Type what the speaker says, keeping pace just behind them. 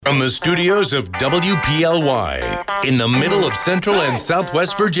From the studios of WPLY in the middle of Central and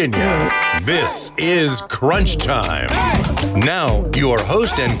Southwest Virginia, this is Crunch Time. Now, your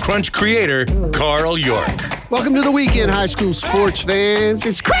host and Crunch creator, Carl York. Welcome to the weekend, high school sports fans.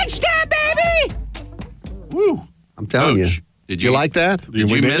 It's Crunch Time, baby! Woo! I'm telling you. Did you like that?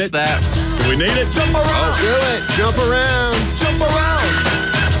 Did you miss that? Do we need it? Jump around. Do it. Jump around. Jump around.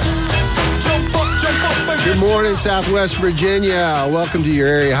 Jump up, baby. Good morning, Southwest Virginia. Welcome to your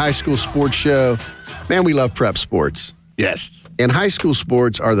area high school sports show. Man, we love prep sports. Yes. And high school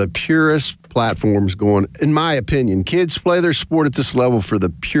sports are the purest platforms going, in my opinion. Kids play their sport at this level for the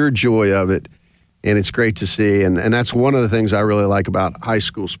pure joy of it, and it's great to see. And that's one of the things I really like about high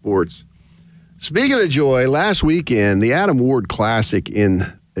school sports. Speaking of joy, last weekend, the Adam Ward Classic in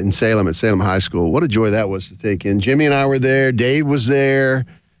Salem at Salem High School, what a joy that was to take in. Jimmy and I were there. Dave was there.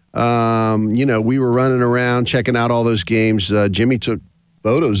 We were running around checking out all those games. Jimmy took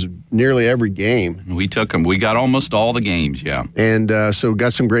photos of nearly every game. We took them. We got almost all the games, yeah. And so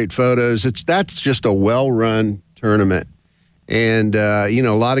got some great photos. That's just a well-run tournament. And,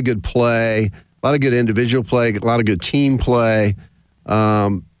 a lot of good play, a lot of good individual play, a lot of good team play.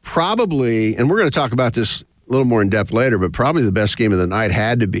 Probably, and we're going to talk about this a little more in depth later, but probably the best game of the night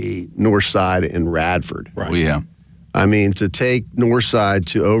had to be Northside and Radford. Right. Oh, yeah. I mean, to take Northside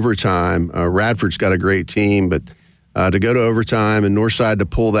to overtime, Radford's got a great team, but to go to overtime and Northside to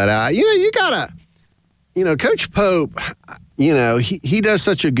pull that out, you got to, Coach Pope, he does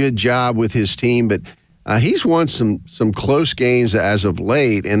such a good job with his team, but he's won some close games as of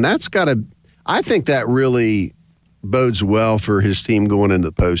late, and I think that really bodes well for his team going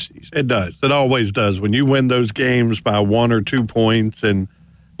into the postseason. It does. It always does. When you win those games by 1 or 2 points and,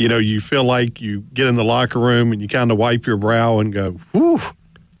 you feel like you get in the locker room and you kind of wipe your brow and go, whew,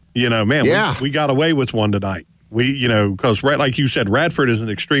 man, yeah. we got away with one tonight. Because like you said, Radford is an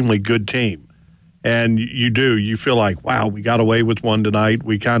extremely good team. And you feel like, wow, we got away with one tonight.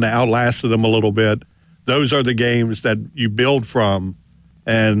 We kind of outlasted them a little bit. Those are the games that you build from.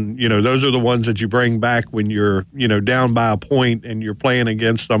 And, those are the ones that you bring back when you're, down by a point and you're playing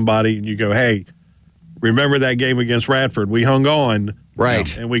against somebody and you go, hey, remember that game against Radford? We hung on.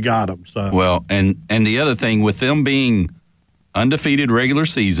 Right. And we got them. So. Well, and the other thing, with them being undefeated regular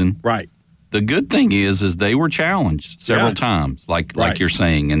season, right. The good thing is they were challenged several times, like you're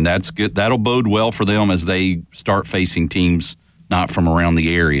saying, and that's good. That'll bode well for them as they start facing teams not from around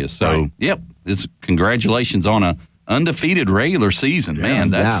the area. So, Yep, congratulations on a undefeated regular season, man.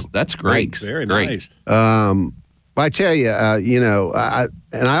 That's great. Very great. Nice. I tell you,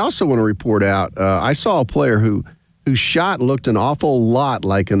 and I also want to report out. I saw a player whose shot looked an awful lot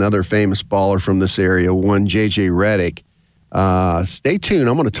like another famous baller from this area, one J.J. Reddick. Stay tuned.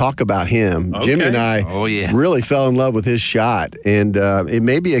 I'm going to talk about him. Okay. Jimmy and I really fell in love with his shot, and it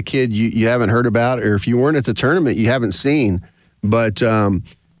may be a kid you haven't heard about, or if you weren't at the tournament, you haven't seen. But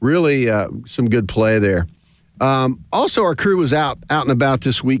really, some good play there. Also, our crew was out and about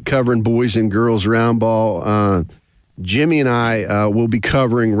this week covering boys and girls round ball. Jimmy and I will be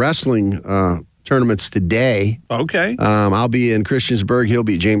covering wrestling tournaments today. Okay. I'll be in Christiansburg. He'll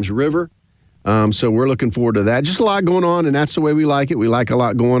be at James River. So we're looking forward to that. Just a lot going on, and that's the way we like it. We like a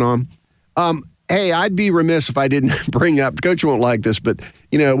lot going on. Hey, I'd be remiss if I didn't bring up, Coach won't like this, but,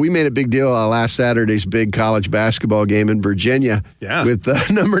 we made a big deal last Saturday's big college basketball game in Virginia with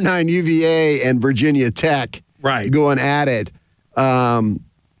number 9 UVA and Virginia Tech. Right. Going at it.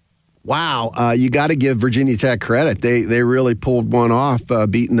 Wow. You got to give Virginia Tech credit. They really pulled one off,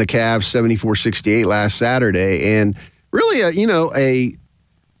 beating the Cavs 74-68 last Saturday. And really,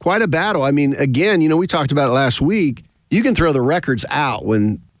 quite a battle. I mean, again, we talked about it last week. You can throw the records out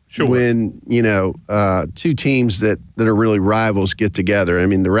when two teams that are really rivals get together. I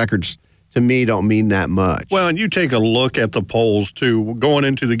mean, the records, to me, don't mean that much. Well, and you take a look at the polls, too. Going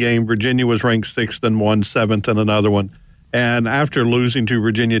into the game, Virginia was ranked 6th in one, 7th in another one. And after losing to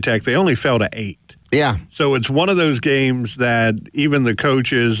Virginia Tech, they only fell to 8. Yeah. So it's one of those games that even the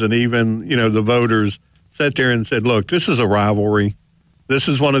coaches and even, the voters sat there and said, look, this is a rivalry. This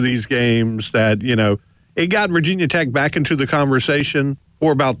is one of these games that, it got Virginia Tech back into the conversation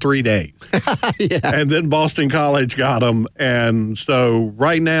for about 3 days. Yeah. And then Boston College got them. And so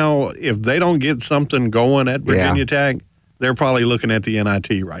right now, if they don't get something going at Virginia Tech, they're probably looking at the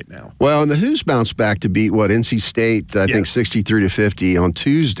NIT right now. Well, and the Hoos bounced back to beat, NC State, I think 63-50 on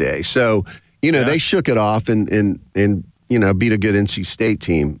Tuesday. So, they shook it off and beat a good NC State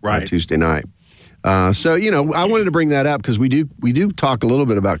team on Tuesday night. So, I wanted to bring that up because we do talk a little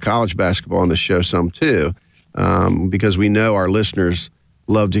bit about college basketball on the show some too, because we know our listeners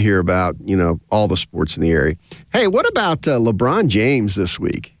love to hear about, all the sports in the area. Hey, what about LeBron James this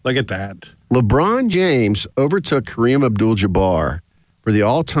week? Look at that. LeBron James overtook Kareem Abdul-Jabbar for the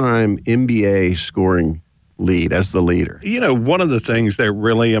all-time NBA scoring lead as the leader. One of the things that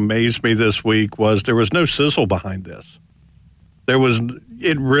really amazed me this week was there was no sizzle behind this.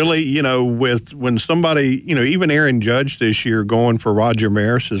 It really, with when somebody, even Aaron Judge this year going for Roger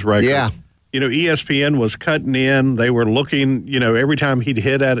Maris's record. Yeah. ESPN was cutting in. They were looking, every time he'd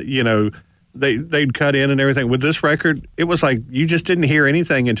hit at it, they'd cut in and everything. With this record, it was like you just didn't hear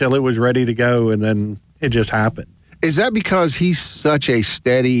anything until it was ready to go, and then it just happened. Is that because he's such a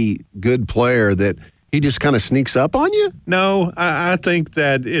steady, good player that he just kind of sneaks up on you? No, I think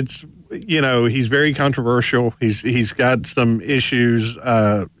that it's, he's very controversial. He's got some issues.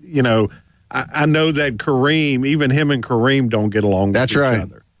 I know that Kareem, even him and Kareem don't get along with each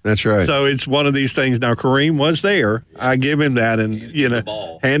other. That's right. So it's one of these things. Now, Kareem was there. I give him that, and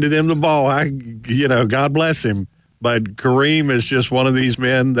handed him the ball. God bless him. But Kareem is just one of these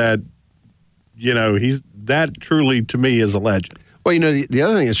men that, that truly to me is a legend. Well, the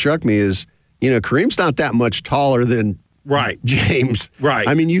other thing that struck me is, Kareem's not that much taller than James. Right.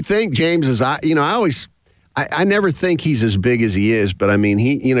 I mean, you think James is, I never think he's as big as he is, but I mean,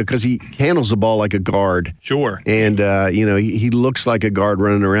 because he handles the ball like a guard. Sure. And, he looks like a guard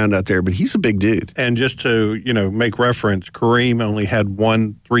running around out there, but he's a big dude. And just to, make reference, Kareem only had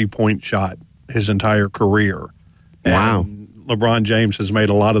one 3-point shot his entire career. Wow. And LeBron James has made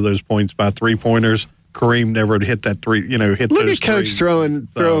a lot of those points by 3-pointers. Kareem never hit that three, hit Look those at Coach threes.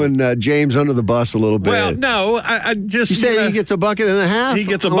 throwing James under the bus a little bit. Well, no, I just... You say he gets a bucket and a half? He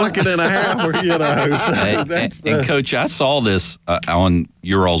gets a bucket and a half, And Coach, I saw this on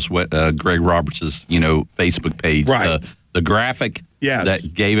your all's Greg Roberts' Facebook page. Right. The graphic Yes.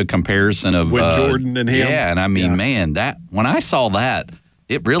 that gave a comparison of With Jordan and him. Yeah, and I mean, man, that when I saw that,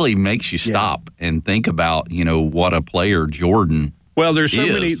 it really makes you stop and think about what a player Jordan. Well, there's so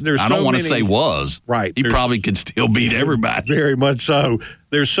is. many. I don't want to say was. Right. He probably could still beat everybody. Very much so.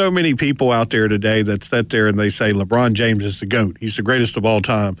 There's so many people out there today that sit there and they say LeBron James is the GOAT. He's the greatest of all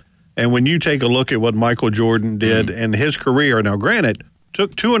time. And when you take a look at what Michael Jordan did in his career, now granted,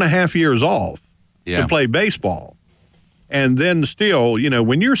 took 2.5 years off to play baseball. And then still,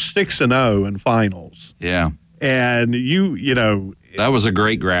 when you're 6-0 in finals. Yeah. And that was a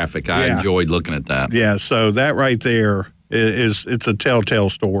great graphic. I enjoyed looking at that. Yeah, so that right there it's a telltale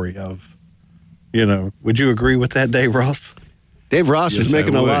story of, would you agree with that, Dave Ross? Dave Ross is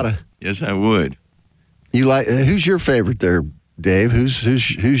making a lot of. Yes, I would. You like? Who's your favorite there, Dave?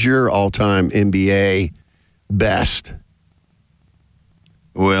 Who's your all-time NBA best?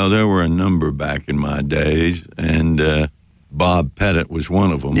 Well, there were a number back in my days, and Bob Pettit was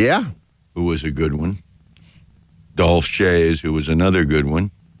one of them. Yeah, who was a good one. Dolph Shays, who was another good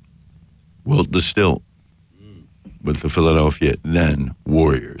one. Wilt the Stilt with the Philadelphia then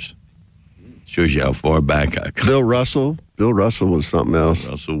Warriors. Shows you how far back I come. Bill Russell was something else.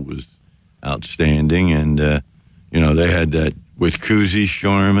 Russell was outstanding, and they had that with Cousy,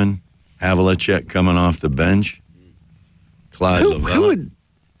 Shorman, Havlicek coming off the bench. Clyde Lavelle.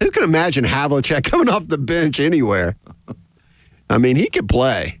 Who can imagine Havlicek coming off the bench anywhere? I mean, he could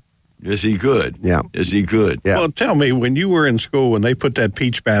play. Yes, he could. Yeah. Yes, he could. Yeah. Well, tell me, when you were in school, when they put that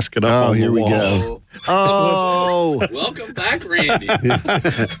peach basket up on the wall. Here we go. Oh. Welcome back, Randy.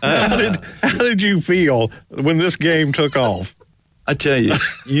 How did you feel when this game took off? I tell you,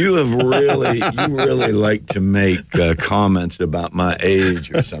 you really like to make comments about my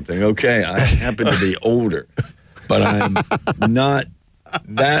age or something. Okay, I happen to be older, but I'm not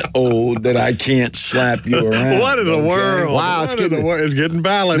that old that I can't slap you around. What in the world? Wow, it's getting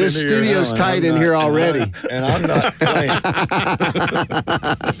violent this in here. studio's tight in here already. And I'm not playing.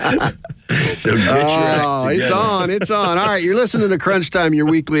 So get your act together. It's on. All right, you're listening to Crunch Time, your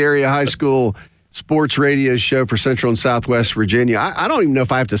weekly area high school sports radio show for Central and Southwest Virginia. I don't even know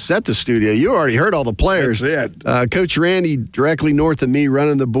if I have to set the studio. You already heard all the players. That's it. Coach Randy directly north of me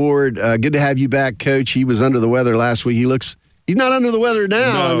running the board. Good to have you back, Coach. He was under the weather last week. He's not under the weather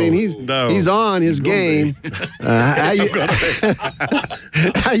now. No, I mean, he's on his game. How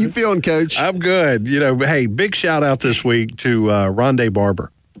you feeling, Coach? I'm good. Hey, big shout out this week to Rondé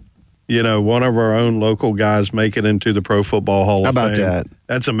Barber. One of our own local guys make it into the Pro Football Hall of Fame. How about that?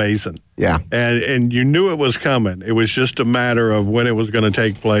 That's amazing. Yeah. And you knew it was coming. It was just a matter of when it was going to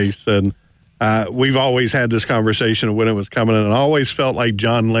take place. And we've always had this conversation of when it was coming. And I always felt like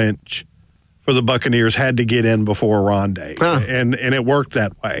John Lynch for the Buccaneers had to get in before Rondé. And it worked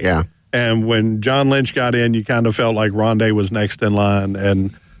that way. Yeah. And when John Lynch got in, you kind of felt like Rondé was next in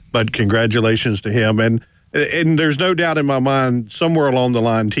line. But congratulations to him. And And there's no doubt in my mind, somewhere along the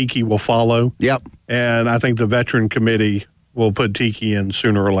line, Tiki will follow. Yep. And I think the veteran committee will put Tiki in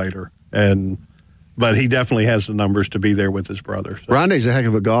sooner or later. But he definitely has the numbers to be there with his brother. So. Ronde's a heck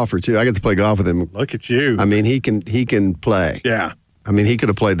of a golfer, too. I get to play golf with him. Look at you. I mean, he can play. Yeah. I mean, he could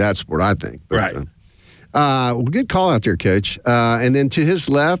have played that sport, I think. But, right. Well, good call out there, Coach. And then to his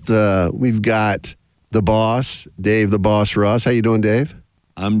left, we've got the boss, Dave the Boss Ross. How you doing, Dave?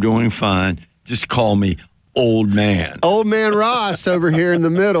 I'm doing fine. Just call me Old Man. Old Man Ross over here in the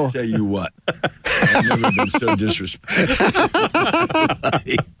middle. Tell you what, I've never been so disrespectful.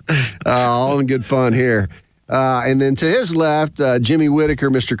 All in good fun here. And then to his left, Jimmy Whitaker,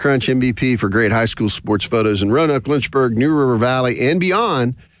 Mr. Crunch MVP for great high school sports photos in Roanoke, Lynchburg, New River Valley, and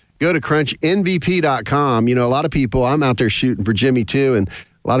beyond. Go to CrunchMVP.com. You know, a lot of people, I'm out there shooting for Jimmy too, and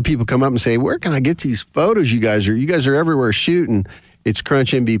a lot of people come up and say, where can I get these photos you guys are everywhere shooting. It's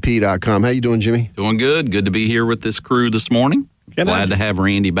CrunchMVP.com. How you doing, Jimmy? Doing good. Good to be here with this crew this morning. Glad to have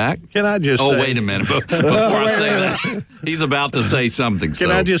Randy back. Can I just say... wait a minute. Before I say that, he's about to say something. Can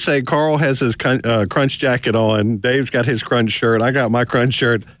I just say, Carl has his Crunch jacket on. Dave's got his Crunch shirt. I got my Crunch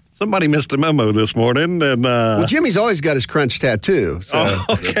shirt. Somebody missed the memo this morning. And well, Jimmy's always got his Crunch tattoo. So. Oh,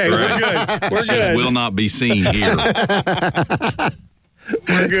 okay, we're good. We're good. Will not be seen here.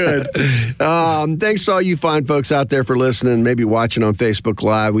 We're good. Thanks to all you fine folks out there for listening, maybe watching on Facebook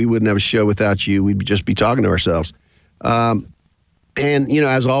Live. We wouldn't have a show without you. We'd just be talking to ourselves. And, you know,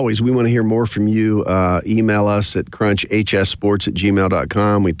 as always, we want to hear more from you. Email us at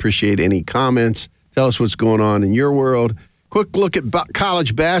crunchhsports@gmail.com. We appreciate any comments. Tell us what's going on in your world. Quick look at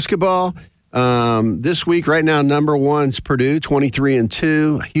college basketball. This week, right now, number one's Purdue,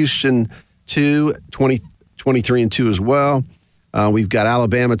 23-2. Houston, 23-2 as well. We've got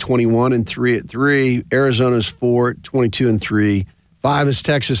Alabama 21-3 at 3. Arizona's 4, 22-3. 5 is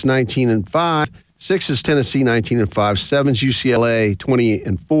Texas 19-5. 6 is Tennessee 19-5. 7's UCLA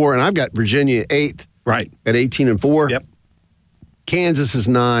 20-4. And I've got Virginia 8th. Right. At 18-4. Yep. Kansas is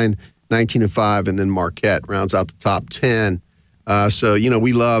 9, 19-5, and then Marquette rounds out the top 10. So, you know,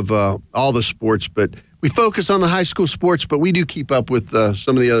 we love all the sports, but we focus on the high school sports, but we do keep up with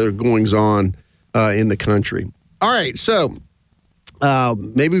some of the other goings on in the country. All right, so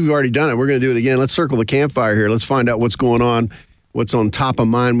maybe we've already done it. We're going to do it again. Let's circle the campfire here. Let's find out what's going on, what's on top of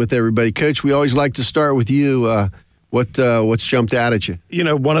mind with everybody. Coach, we always like to start with you. What's jumped out at you? You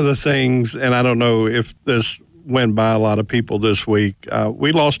know, one of the things, and I don't know if this went by a lot of people this week,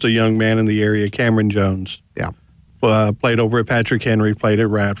 we lost a young man in the area, Cameron Jones. Yeah. Played over at Patrick Henry, played at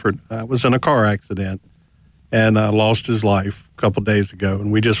Radford, was in a car accident and lost his life a couple days ago.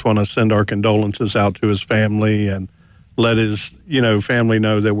 And we just want to send our condolences out to his family and let his, family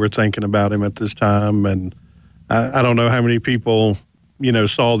know that we're thinking about him at this time. And I don't know how many people,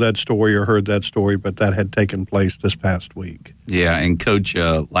 saw that story or heard that story, but that had taken place this past week. Yeah, and Coach,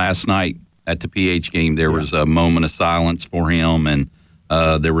 last night at the PH game, there was a moment of silence for him, and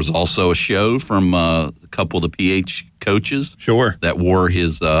there was also a show from a couple of the PH coaches. Sure. That wore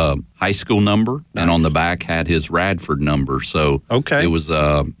his high school number, and on the back had his Radford number. So okay. It was,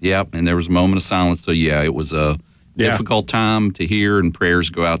 and there was a moment of silence. So, it was a difficult time to hear, and prayers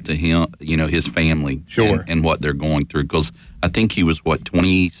go out to him, his family. Sure. And what they're going through. Because I think he was,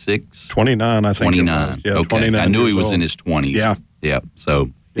 26? 29, I think 29. Yeah, okay. 29 I knew he was old. in his 20s. Yeah. Yeah. So,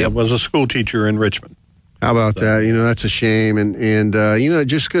 yeah, was a school teacher in Richmond. How about that? That's a shame. And it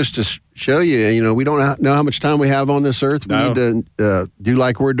just goes to show you, we don't know how much time we have on this earth. We need to do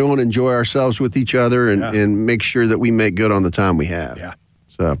like we're doing, enjoy ourselves with each other and make sure that we make good on the time we have. Yeah.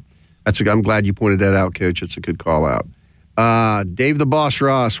 So I'm glad you pointed that out, Coach. It's a good call out. Dave the Boss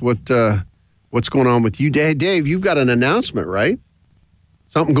Ross, what's going on with you? Dave, you've got an announcement, right?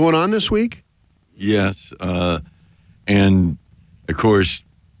 Something going on this week? Yes. And, of course,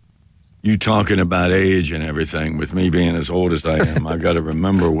 you talking about age and everything, with me being as old as I am, I got to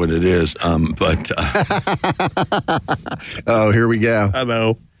remember what it is. Oh, here we go. I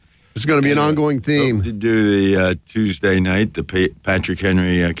know. It's going to be an ongoing theme. To do the Tuesday night, the Patrick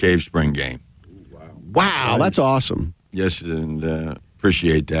Henry Cave Spring game. Wow, that's awesome. Yes, and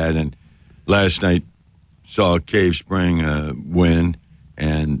appreciate that. And last night saw Cave Spring win,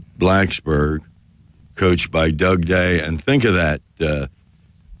 and Blacksburg, coached by Doug Day. And think of that,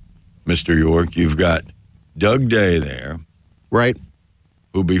 Mr. York, you've got Doug Day there. Right.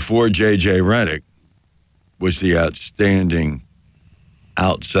 Who before J.J. Reddick was the outstanding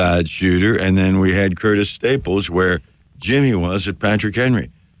outside shooter. And then we had Curtis Staples where Jimmy was at Patrick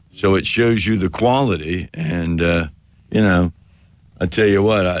Henry. So it shows you the quality. And, I tell you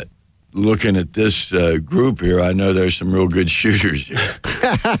what, looking at this group here, I know there's some real good shooters here.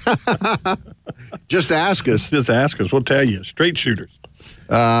 Just ask us. Just ask us. We'll tell you. Straight shooters.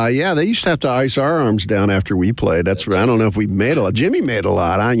 Yeah, they used to have to ice our arms down after we played. That's right. I don't know if we made a lot. Jimmy made a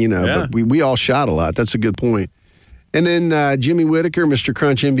lot, but we all shot a lot. That's a good point. And then Jimmy Whitaker, Mr.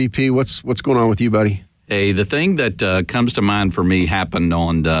 Crunch MVP. What's going on with you, buddy? Hey, the thing that comes to mind for me happened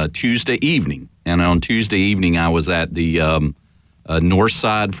on Tuesday evening. And on Tuesday evening, I was at the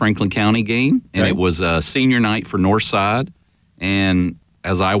Northside Franklin County game, and it was senior night for Northside. And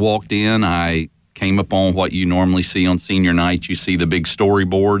as I walked in, I came upon what you normally see on senior night. You see the big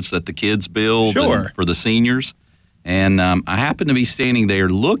storyboards that the kids build for the seniors. And I happened to be standing there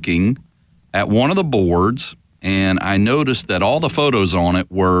looking at one of the boards, and I noticed that all the photos on it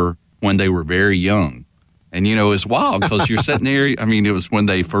were when they were very young. And, it's wild because you're sitting there. I mean, it was when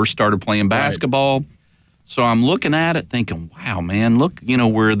they first started playing basketball. Right. So I'm looking at it thinking, wow, man, look,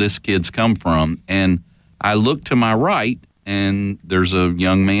 where this kid's come from. And I look to my right, and there's a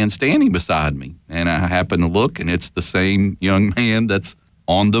young man standing beside me. And I happen to look, and it's the same young man that's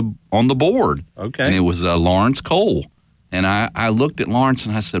on the board. Okay. And it was Lawrence Cole. And I looked at Lawrence,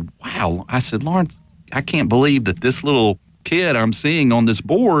 and I said, wow. I said, Lawrence, I can't believe that this little kid I'm seeing on this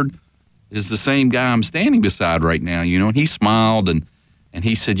board is the same guy I'm standing beside right now, And he smiled, and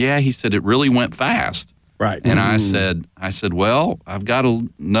he said, yeah, he said, it really went fast. Right. And I said, well, I've got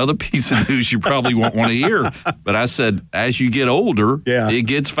another piece of news you probably won't want to hear. But I said, as you get older, it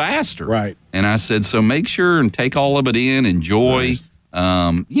gets faster. Right. And I said, so make sure and take all of it in, enjoy,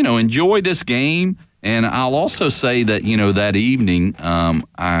 enjoy this game. And I'll also say that, that evening,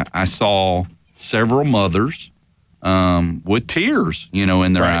 I saw several mothers with tears,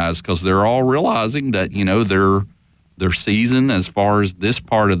 in their eyes, because they're all realizing that, their season, as far as this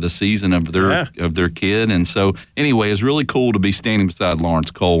part of the season of their kid. And so anyway, it's really cool to be standing beside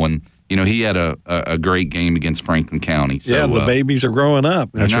Lawrence Cole, and he had a great game against Franklin County. So, the babies are growing up.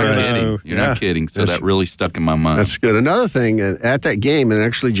 That's right. You're not kidding. So that really stuck in my mind. That's good. Another thing at that game, and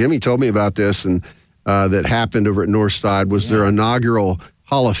actually Jimmy told me about this, and that happened over at Northside, was their inaugural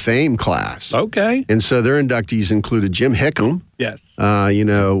Hall of Fame class. Okay. And so their inductees included Jim Hickam. Yes.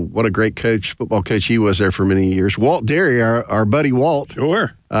 What a great football coach he was there for many years. Walt Derry, our buddy Walt,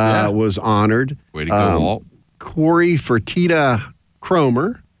 was honored. Way to go, Walt. Corey Fertitta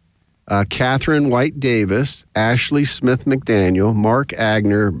Cromer, Catherine White Davis, Ashley Smith McDaniel, Mark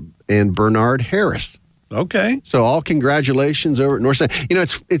Agner, and Bernard Harris. Okay. So all congratulations over at Northside.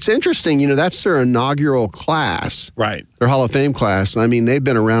 It's interesting, that's their inaugural class. Right. Their Hall of Fame class. I mean, they've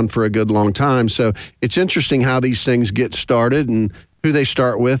been around for a good long time. So it's interesting how these things get started and who they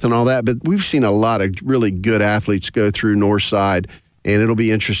start with and all that. But we've seen a lot of really good athletes go through Northside, and it'll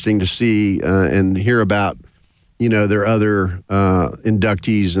be interesting to see and hear about, their other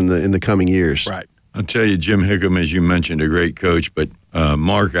inductees in the coming years. Right. I'll tell you, Jim Hickam, as you mentioned, a great coach, but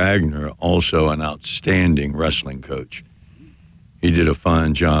Mark Agner, also an outstanding wrestling coach. He did a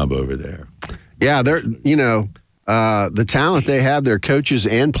fine job over there. Yeah, they're the talent they have, their coaches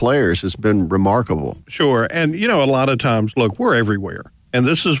and players, has been remarkable. Sure, and a lot of times, look, we're everywhere, and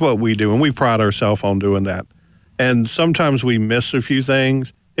this is what we do, and we pride ourselves on doing that. And sometimes we miss a few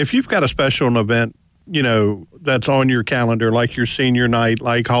things. If you've got a special event, that's on your calendar, like your senior night,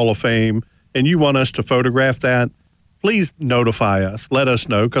 like Hall of Fame, and you want us to photograph that, please notify us. Let us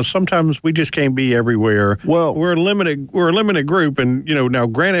know, because sometimes we just can't be everywhere. Well, we're a limited group, and now,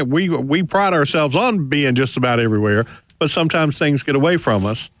 granted, we pride ourselves on being just about everywhere, but sometimes things get away from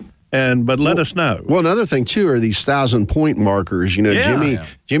us. But let us know. Well, another thing too are these 1,000-point markers. Jimmy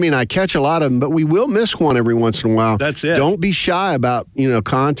and I catch a lot of them, but we will miss one every once in a while. That's it. Don't be shy about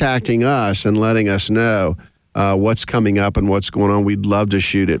contacting us and letting us know what's coming up and what's going on. We'd love to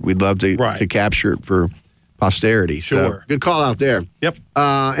shoot it. We'd love to capture it for posterity. Sure. So, good call out there. Yep.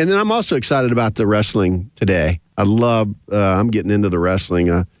 And then I'm also excited about the wrestling today. I'm getting into the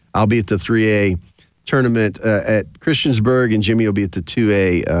wrestling. I'll be at the 3A tournament at Christiansburg, and Jimmy will be at the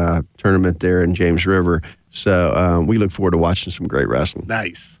 2A tournament there in James River. So we look forward to watching some great wrestling.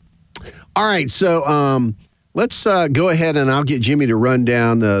 Nice. All right, so let's go ahead, and I'll get Jimmy to run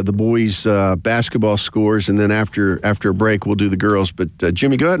down the boys' basketball scores, and then after a break, we'll do the girls. But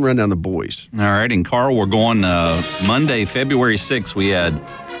Jimmy, go ahead and run down the boys. All right, and Carl, we're going Monday, February 6th. We had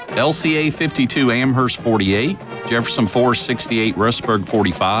LCA 52, Amherst 48, Jefferson Forest 68, Rustburg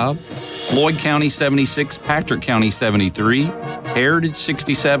 45, Floyd County 76, Patrick County 73, Heritage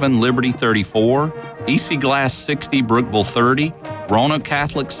 67, Liberty 34, EC Glass 60, Brookville 30, Roanoke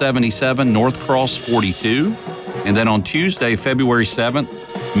Catholic 77, North Cross 42. And then on Tuesday, February 7th,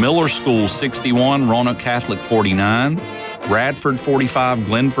 Miller School 61, Roanoke Catholic 49, Radford 45,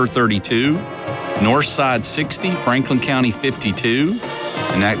 Glenford 32, Northside 60, Franklin County 52.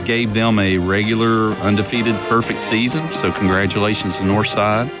 And that gave them a regular, undefeated, perfect season. So congratulations to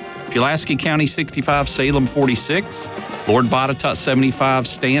Northside. Pulaski County 65, Salem 46. Lord Botetourt 75,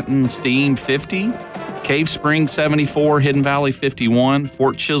 Stanton Steam 50. Cave Spring 74, Hidden Valley 51.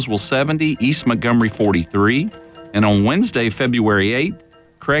 Fort Chiswell 70, East Montgomery 43. And on Wednesday, February 8th,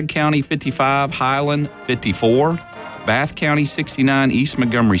 Craig County 55, Highland 54. Bath County 69, East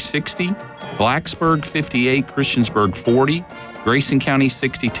Montgomery 60. Blacksburg 58, Christiansburg 40. Grayson County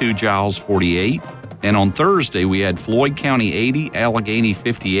 62, Giles 48. And on Thursday, we had Floyd County 80, Allegheny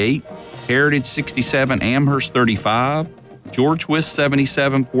 58. Heritage 67, Amherst 35. George Wist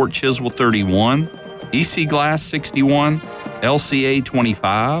 77, Fort Chiswell 31. EC Glass 61, LCA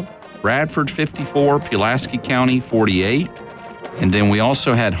 25. Bradford 54, Pulaski County 48. And then we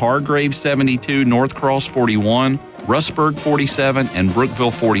also had Hargrave 72, North Cross 41, Rustburg 47, and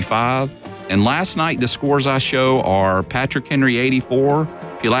Brookville 45. And last night, the scores I show are Patrick Henry 84,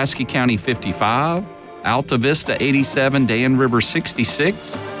 Pulaski County 55, Alta Vista 87, Dan River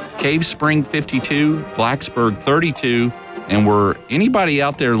 66, Cave Spring 52, Blacksburg 32. And were anybody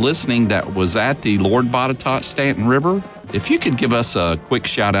out there listening that was at the Lord Botetourt Stanton River, if you could give us a quick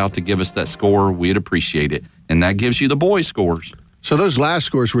shout out to give us that score, we'd appreciate it. And that gives you the boys' scores. So those last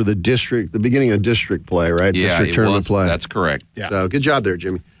scores were the beginning of district play, right? Yeah, district tournament play. That's correct. Yeah. So good job there,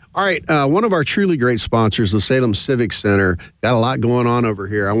 Jimmy. All right, one of our truly great sponsors, the Salem Civic Center, got a lot going on over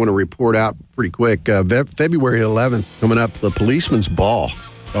here. I want to report out pretty quick. February 11th, coming up, the Policeman's Ball.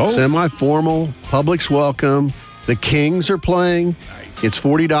 Oh. Semi-formal, public's welcome. The Kings are playing. It's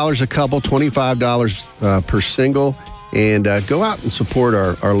 $40 a couple, $25 per single. And go out and support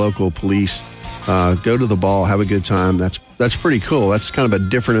our local police. Go to the ball, have a good time. That's pretty cool. That's kind of a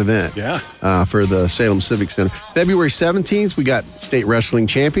different event for the Salem Civic Center. February 17th, we got state wrestling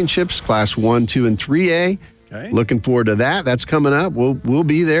championships, class 1, 2, and 3A. Okay. Looking forward to that. That's coming up. We'll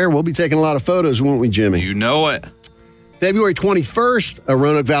be there. We'll be taking a lot of photos, won't we, Jimmy? You know it. February 21st,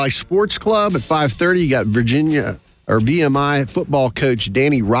 Roanoke Valley Sports Club at 5:30. You got VMI football coach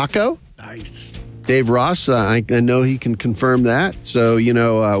Danny Rocco. Nice. Dave Ross, I know he can confirm that. So,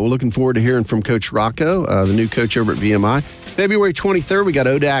 we're looking forward to hearing from Coach Rocco, the new coach over at VMI. February 23rd, we got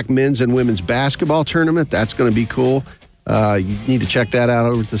ODAC men's and women's basketball tournament. That's going to be cool. You need to check that out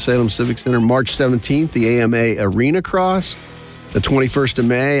over at the Salem Civic Center. March 17th, the AMA Arena Cross. The 21st of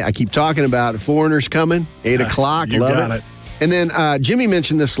May, I keep talking about it. Foreigners coming, 8 o'clock. You Love got it. And then Jimmy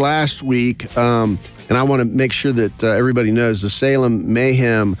mentioned this last week, and I want to make sure that everybody knows the Salem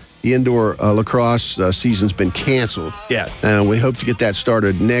Mayhem, the indoor lacrosse season's been canceled. Yes. We hope to get that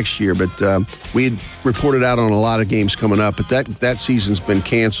started next year, but we had reported out on a lot of games coming up, but that season's been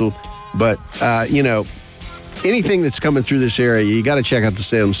canceled. But, anything that's coming through this area, you got to check out the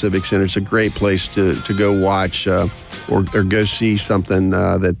Salem Civic Center. It's a great place to go watch or go see something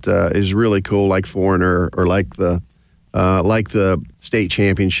that is really cool, like Foreigner or like the state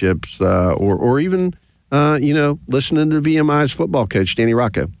championships or even listening to VMI's football coach Danny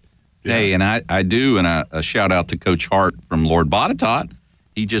Rocco. Hey, and I do, and a shout out to Coach Hart from Lord Botetourt.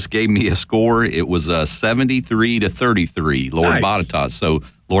 He just gave me a score. It was 73-33, Lord Botetourt. So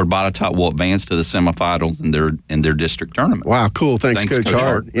Lord Botetourt will advance to the semifinals in their district tournament. Wow, cool. Thanks Coach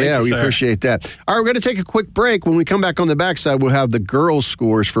Hart. Yeah, we appreciate that. All right, we're going to take a quick break. When we come back on the backside, we'll have the girls'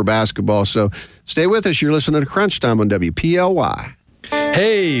 scores for basketball. So stay with us. You're listening to Crunch Time on WPLY.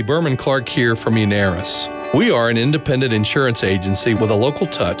 Hey, Berman Clark here from Unaris. We are an independent insurance agency with a local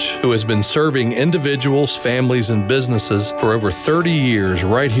touch who has been serving individuals, families, and businesses for over 30 years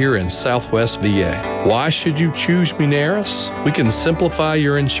right here in Southwest VA. Why should you choose Unaris? We can simplify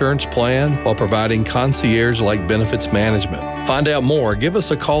your insurance plan while providing concierge-like benefits management. Find out more. Give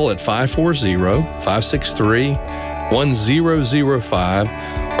us a call at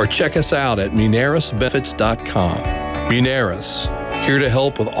 540-563-1005 or check us out at munarisbenefits.com. Munaris, here to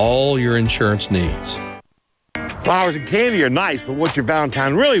help with all your insurance needs. Flowers and candy are nice, but what your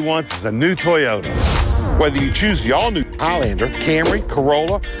Valentine really wants is a new Toyota. Whether you choose the all-new Highlander, Camry,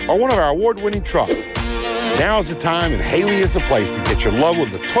 Corolla, or one of our award-winning trucks, now is the time and Haley is the place to get your love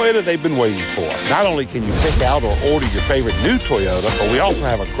with the Toyota they've been waiting for. Not only can you pick out or order your favorite new Toyota, but we also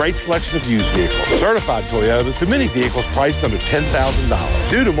have a great selection of used vehicles. Certified Toyotas to many vehicles priced under $10,000.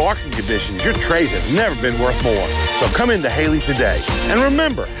 Due to market conditions, your trade has never been worth more. So come into Haley today. And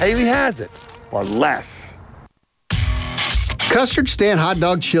remember, Haley has it for less. Custard Stand Hot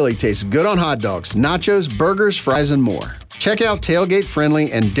Dog Chili tastes good on hot dogs, nachos, burgers, fries, and more. Check out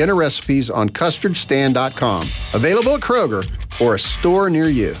tailgate-friendly and dinner recipes on custardstand.com. Available at Kroger or a store near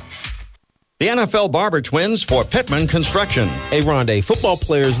you. The NFL Barber Twins for Pittman Construction. Hey, Rondé, football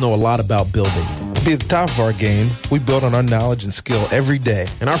players know a lot about building. To be at the top of our game, we build on our knowledge and skill every day.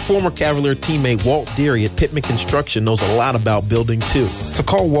 And our former Cavalier teammate Walt Deary at Pittman Construction knows a lot about building too. So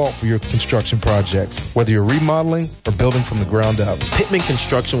call Walt for your construction projects, whether you're remodeling or building from the ground up. Pittman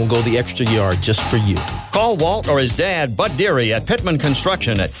Construction will go the extra yard just for you. Call Walt or his dad, Bud Deary, at Pittman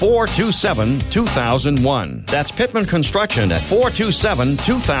Construction at 427-2001. That's Pittman Construction at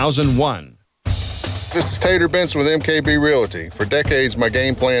 427-2001. This is Tater Benson with MKB Realty. For decades, my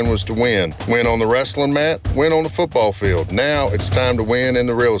game plan was to win. Win on the wrestling mat, win on the football field. Now it's time to win in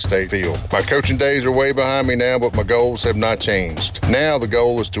the real estate field. My coaching days are way behind me now, but my goals have not changed. Now the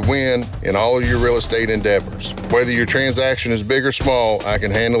goal is to win in all of your real estate endeavors. Whether your transaction is big or small, I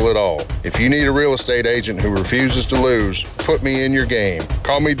can handle it all. If you need a real estate agent who refuses to lose, put me in your game.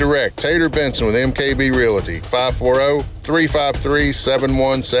 Call me direct, Tater Benson with MKB Realty,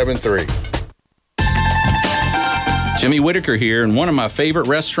 540-353-7173. Jimmy Whitaker here, and one of my favorite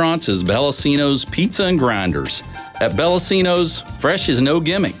restaurants is Bellacino's Pizza and Grinders. At Bellacino's, fresh is no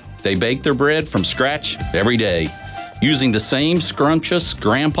gimmick. They bake their bread from scratch every day, using the same scrumptious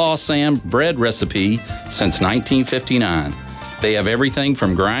Grandpa Sam bread recipe since 1959. They have everything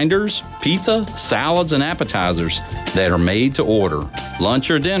from grinders, pizza, salads, and appetizers that are made to order. Lunch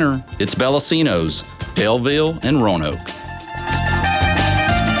or dinner, it's Bellacino's, Delville and Roanoke.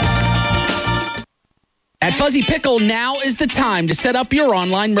 At Fuzzy Pickle, now is the time to set up your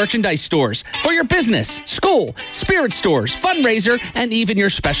online merchandise stores for your business, school, spirit stores, fundraiser, and even your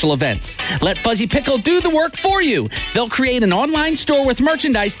special events. Let Fuzzy Pickle do the work for you. They'll create an online store with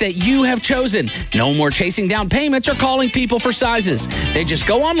merchandise that you have chosen. No more chasing down payments or calling people for sizes. They just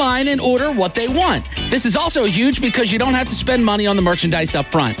go online and order what they want. This is also huge because you don't have to spend money on the merchandise up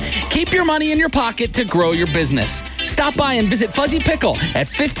front. Keep your money in your pocket to grow your business. Stop by and visit Fuzzy Pickle at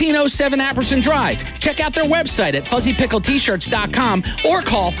 1507 Apperson Drive. Check out their website at fuzzypickletshirts.com or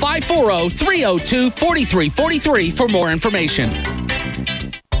call 540-302-4343 for more information.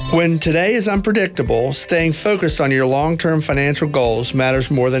 When today is unpredictable, staying focused on your long-term financial goals matters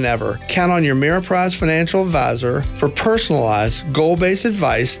more than ever. Count on your Ameriprise financial advisor for personalized, goal-based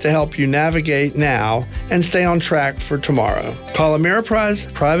advice to help you navigate now and stay on track for tomorrow. Call Ameriprise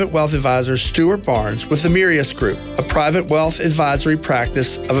Private Wealth Advisor Stuart Barnes with the Mirius Group, a private wealth advisory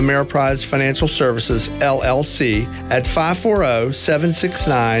practice of Ameriprise Financial Services, LLC, at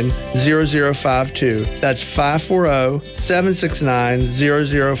 540-769-0052. That's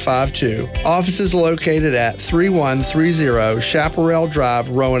 540-769-0052. Offices located at 3130 Chaparral Drive,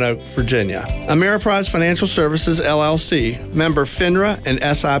 Roanoke, Virginia. Ameriprise Financial Services, LLC, member FINRA and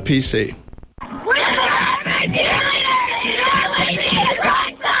SIPC.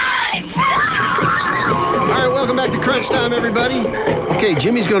 All right, welcome back to Crunch Time, everybody. Okay,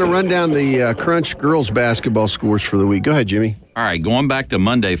 Jimmy's going to run down the Crunch girls basketball scores for the week. Go ahead, Jimmy. All right, going back to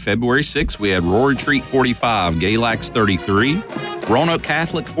Monday, February 6th, we had Roaring Treat 45, Galax 33, Roanoke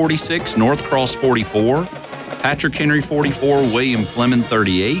Catholic 46, North Cross 44, Patrick Henry 44, William Fleming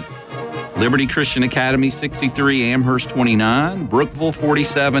 38, Liberty Christian Academy 63, Amherst 29, Brookville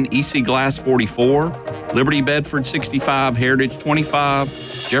 47, EC Glass 44, Liberty Bedford 65, Heritage 25,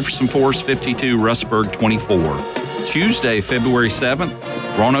 Jefferson Forest 52, Rustburg 24. Tuesday, February 7th,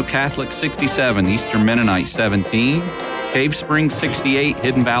 Roanoke Catholic 67, Eastern Mennonite 17, Cave Springs 68,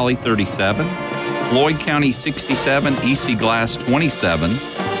 Hidden Valley 37, Floyd County 67, EC Glass 27,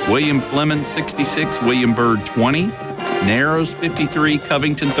 William Fleming 66, William Byrd 20, Narrows 53,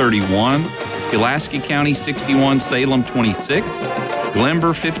 Covington 31, Pulaski County 61, Salem 26,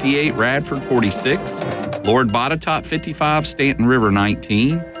 Glenver 58, Radford 46, Lord Botetourt 55, Stanton River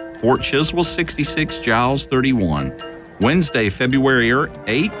 19, Fort Chiswell 66, Giles 31. Wednesday, February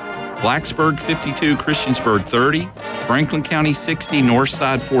 8th, Blacksburg 52, Christiansburg 30, Franklin County 60,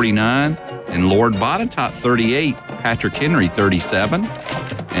 Northside 49, and Lord Botetourt 38, Patrick Henry 37.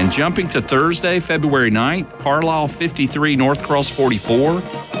 And jumping to Thursday, February 9th, Carlisle 53, North Cross 44,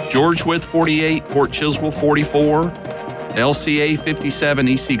 Georgewith 48, Port Chiswell 44, LCA 57,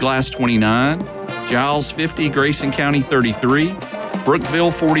 EC Glass 29, Giles 50, Grayson County 33,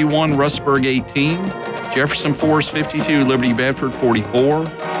 Brookville 41, Rustburg 18, Jefferson Forest 52, Liberty Bedford 44,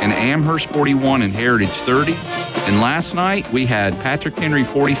 and Amherst 41 and Heritage 30. And last night we had Patrick Henry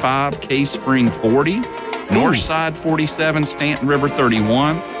 45, Cave Spring 40, Northside 47, Stanton River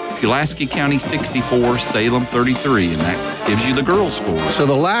 31, Pulaski County 64, Salem 33, and that gives you the girls' scores. So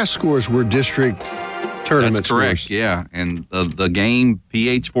the last scores were district tournament That's correct, scores. yeah. And the game,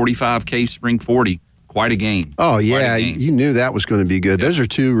 PH 45, Cave Spring 40, quite a game. Oh, yeah, you knew that was going to be good. Yep. Those are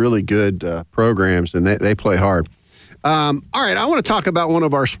two really good programs, and they play hard. All right, I want to talk about one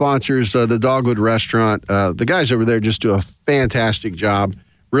of our sponsors, the Dogwood Restaurant. The guys over there just do a fantastic job.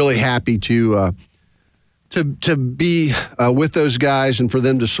 Really happy to to be with those guys and for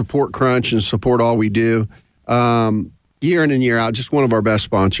them to support Crunch and support all we do. Year in and year out, just one of our best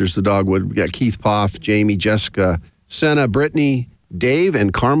sponsors, the Dogwood. We got Keith Poff, Jamie, Jessica, Senna, Brittany, Dave,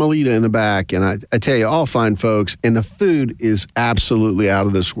 and Carmelita in the back. And I tell you, all fine folks. And the food is absolutely out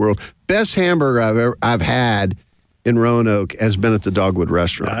of this world. Best hamburger I've had in Roanoke has been at the Dogwood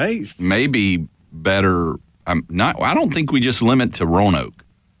restaurant. Nice. Maybe better. I don't think we just limit to Roanoke.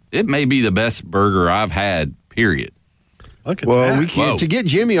 It may be the best burger I've had, period. Look at well, that. we can't to get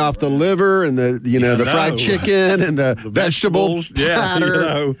Jimmy off the liver and the fried chicken and the vegetables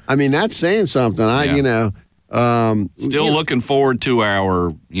platter. I mean, that's saying something. Still looking forward to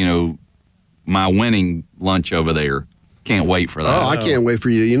our, my winning lunch over there. Can't wait for that. Oh, I can't wait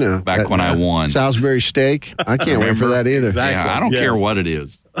for you. Back when I won Salisbury steak. I can't wait for that either. Exactly. Yeah, I don't care what it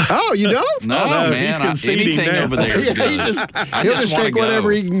is. Oh, you don't? No, man. Anything now. Over there is good. He'll just take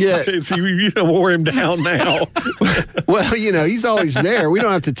whatever he can get. So you wore him down now. Well, he's always there. We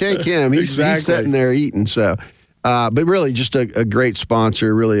don't have to take him. He's sitting there eating. So, but really, just a great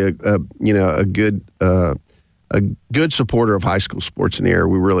sponsor. Really, a good supporter of high school sports in the area.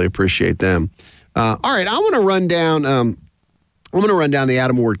 We really appreciate them. All right, I want to run down. I'm going to run down the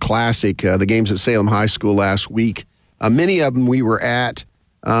Adam Ward Classic, the games at Salem High School last week. Many of them we were at.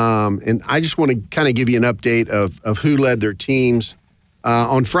 And I just want to kind of give you an update of who led their teams.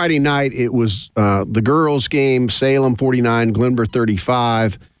 On Friday night, it was the girls' game, Salem 49, Glenver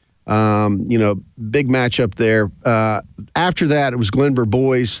 35. Big matchup there. After that, it was Glenver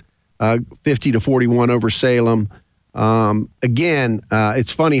boys 50-41 over Salem. Again,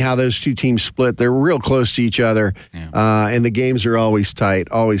 it's funny how those two teams split. They're real close to each other, and the games are always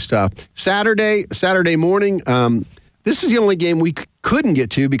tight, always tough. Saturday morning, this is the only game we couldn't get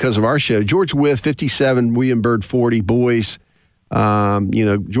to because of our show. George Wythe, 57, William Byrd, 40, boys.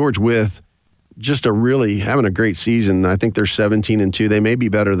 George Wythe, just having a great season. I think they're 17-2. They may be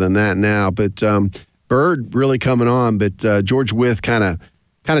better than that now, but Byrd really coming on. But George Wythe kind of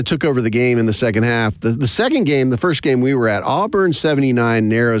took over the game in the second half. The second game, the first game we were at, Auburn 79,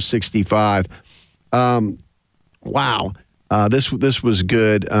 Narrows 65. Wow, this was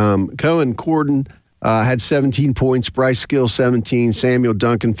good. Cohen Corden had 17 points, Bryce Skill 17, Samuel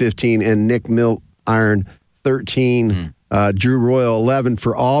Duncan 15, and Nick Miltiron 13. Drew Royal 11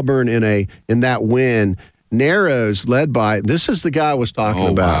 for Auburn in that win. Narrows led by, this is the guy I was talking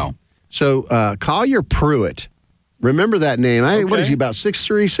about. Wow. So Collier Pruitt. Remember that name. What is he, about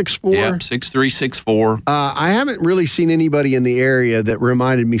 6'3", 6'4"? Yep, 6'3", 6'4". I haven't really seen anybody in the area that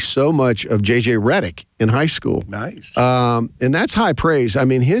reminded me so much of J.J. Reddick in high school. Nice. And that's high praise. I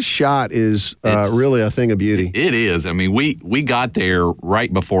mean, his shot is really a thing of beauty. It is. I mean, we got there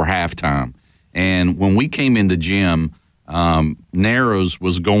right before halftime. And when we came in the gym, Narrows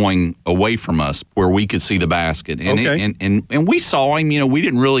was going away from us where we could see the basket. And and we saw him. We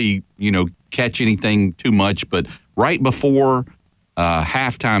didn't really, catch anything too much, but right before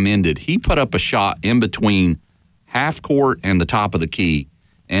halftime ended, he put up a shot in between half court and the top of the key.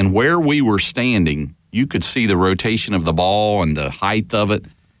 And where we were standing, you could see the rotation of the ball and the height of it.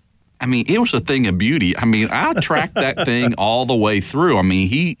 I mean, it was a thing of beauty. I mean, I tracked that thing all the way through. I mean,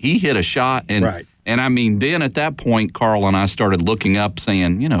 he hit a shot. And I mean, then at that point, Carl and I started looking up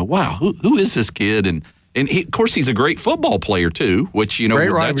saying, wow, who is this kid? And of course, he's a great football player, too, which,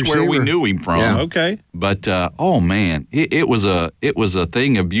 that's where we knew him from. Yeah. Okay. But, oh, man, it was a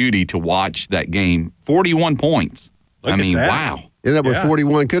thing of beauty to watch that game. 41 points. Look at that. Wow. Ended up with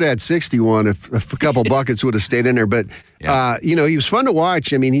 41. Could have had 61 if a couple buckets would have stayed in there. But, he was fun to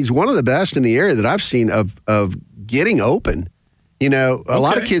watch. I mean, he's one of the best in the area that I've seen of getting open. A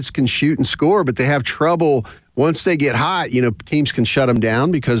lot of kids can shoot and score, but they have trouble once they get hot. Teams can shut them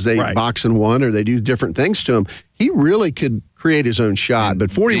down because they box and one or they do different things to him. He really could create his own shot,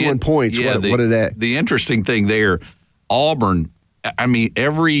 but 41 points, what a day. The interesting thing there, Auburn, I mean,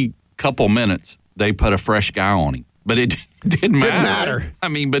 every couple minutes they put a fresh guy on him, but it didn't matter. I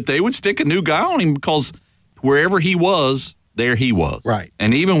mean, but they would stick a new guy on him because wherever he was, there he was. Right.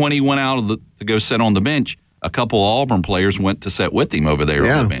 And even when he went out to go sit on the bench, a couple of Auburn players went to sit with him over there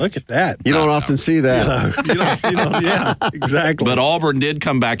on the bench. Look at that. You don't often see that. Yeah, exactly. But Auburn did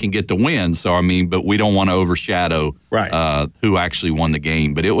come back and get the win. So, I mean, but we don't want to overshadow who actually won the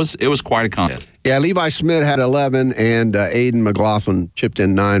game. But it was quite a contest. Yeah, Levi Smith had 11, and Aiden McLaughlin chipped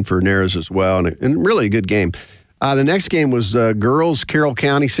in 9 for Narrows as well. And really a good game. The next game was girls, Carroll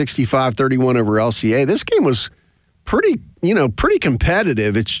County, 65-31 over LCA. This game was pretty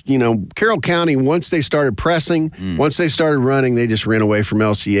competitive. It's, Carroll County, once they started pressing, once they started running, they just ran away from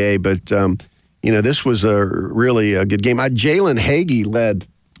LCA. But, this was really a good game. Jalen Hagee led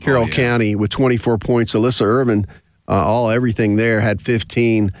Carroll County with 24 points. Alyssa Irvin, everything there, had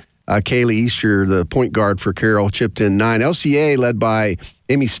 15. Kaylee Easter, the point guard for Carroll, chipped in 9. LCA led by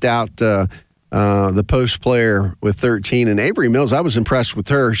Amy Stout, the post player, with 13. And Avery Mills, I was impressed with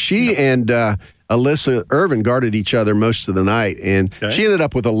her. She and Alyssa Irvin guarded each other most of the night, and she ended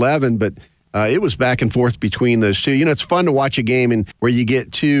up with 11, but it was back and forth between those two. It's fun to watch a game where you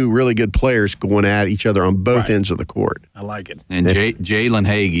get two really good players going at each other on both ends of the court. I like it. And Jalen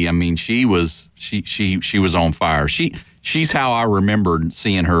Hagee, I mean, she was on fire. She's how I remembered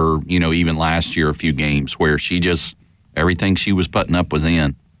seeing her, even last year, a few games where everything she was putting up was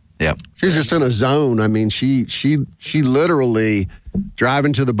in. Yep. She was just in a zone. I mean, she literally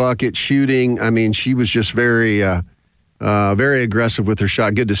driving to the bucket, shooting. I mean, she was just very aggressive with her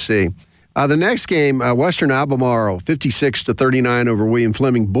shot. Good to see. The next game, Western Albemarle, 56-39 over William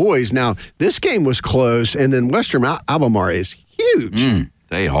Fleming boys. Now, this game was close, and then Western Albemarle is huge.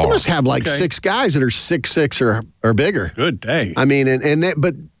 They are. They must have 6 guys that are 6'6" or bigger. Good day. I mean,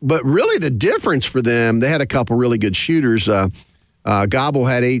 but really the difference for them, they had a couple really good shooters. Gobble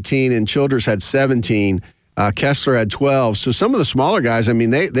had 18 and Childress had 17. Kessler had 12. So some of the smaller guys, I mean,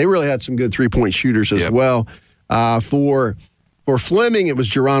 they really had some good three-point shooters as well. For Fleming, it was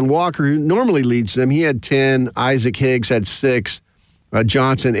Jerron Walker, who normally leads them. He had 10. Isaac Higgs had 6.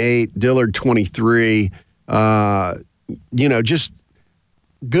 Johnson 8. Dillard 23. Just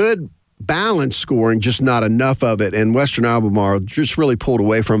good balanced scoring, just not enough of it. And Western Albemarle just really pulled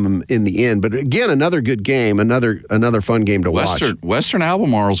away from them in the end. But again, another good game, another fun game to watch. Western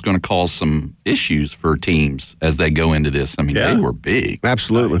Albemarle is going to cause some issues for teams as they go into this. I mean, they were big.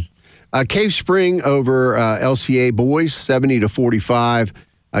 Absolutely. Nice. Cave Spring over LCA boys, 70-45.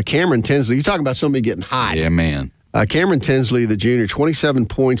 Cameron Tinsley, you're talking about somebody getting hot. Yeah, man. Cameron Tinsley, the junior, 27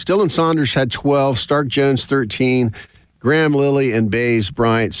 points. Dylan Saunders had 12. Stark Jones, 13. Graham Lilly and Bays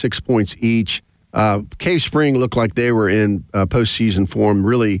Bryant, 6 points each. Cave Spring looked like they were in postseason form,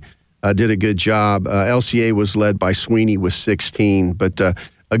 really did a good job. LCA was led by Sweeney with 16, but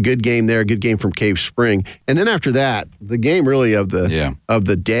a good game there, a good game from Cave Spring. And then after that, the game really of the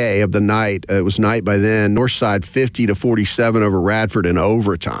day, of the night, it was night by then, Northside 50-47 over Radford in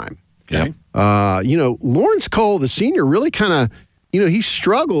overtime. Okay. Lawrence Cole, the senior, really kind of, he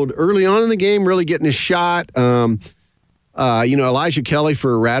struggled early on in the game, really getting his shot. Elijah Kelly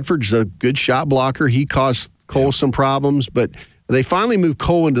for Radford's a good shot blocker. He caused Cole some problems, but they finally moved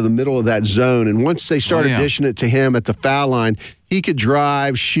Cole into the middle of that zone. And once they started dishing it to him at the foul line, he could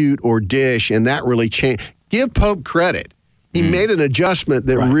drive, shoot, or dish, and that really changed. Give Pope credit. He made an adjustment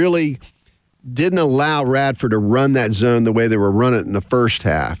that really didn't allow Radford to run that zone the way they were running it in the first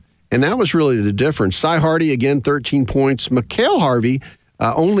half. And that was really the difference. Cy Hardy, again, 13 points. Mikhail Harvey,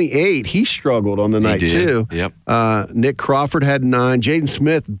 only 8. He struggled on the night, too. Yep. Nick Crawford had 9. Jaden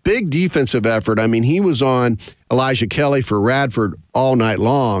Smith, big defensive effort. I mean, he was on Elijah Kelly for Radford all night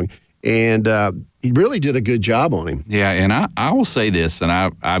long, and he really did a good job on him. Yeah, and I will say this, and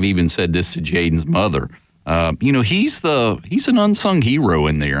I've even said this to Jaden's mother. He's an unsung hero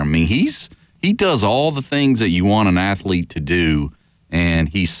in there. I mean, he does all the things that you want an athlete to do, and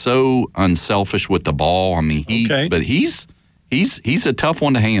he's so unselfish with the ball. I mean, but he's a tough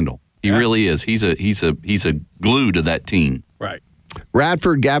one to handle. He really is. He's a glue to that team. Right.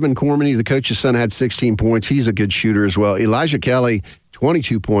 Radford, Gavin Cormany, the coach's son, had 16 points. He's a good shooter as well. Elijah Kelly,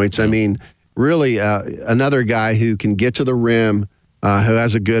 22 points. I mean, really another guy who can get to the rim, who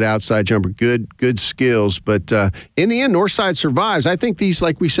has a good outside jumper, good skills. But in the end, Northside survives. I think these,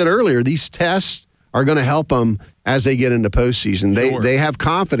 like we said earlier, these tests are going to help them as they get into postseason. They have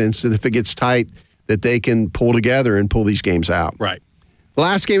confidence that if it gets tight, that they can pull together and pull these games out. Right. The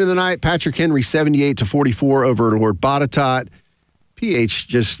last game of the night, Patrick Henry, 78-44 over Lord Botetourt. PH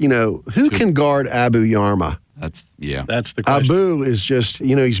just, who can guard Abu Yarma? That's the question. Abu is just,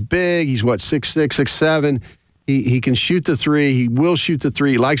 he's big. He's 6'6", 6'7". He can shoot the three. He will shoot the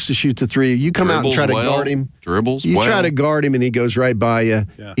three. He likes to shoot the three. You come out and try to guard him. You try to guard him, and he goes right by you.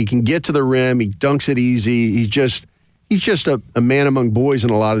 Yeah. He can get to the rim. He dunks it easy. He's just a man among boys in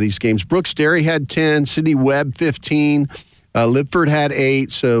a lot of these games. Brooks Derry had 10. Sidney Webb, 15. Lipford had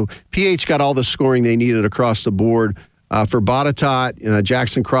 8. So PH got all the scoring they needed across the board. For Botetourt,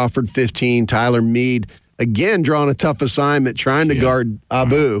 Jackson Crawford, 15. Tyler Mead, again, drawing a tough assignment, trying to guard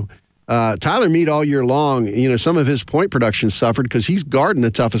Abu. Tyler Mead all year long, some of his point production suffered because he's guarding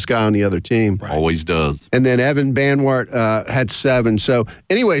the toughest guy on the other team. Right. Always does. And then Evan Banwart had 7. So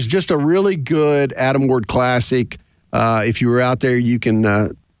anyways, just a really good Adam Ward Classic. If you were out there, you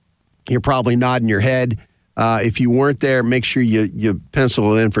can, you're probably nodding your head. if you weren't there, make sure you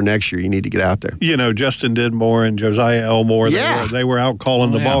pencil it in for next year. You need to get out there. Justin Didmore and Josiah Elmore, they were out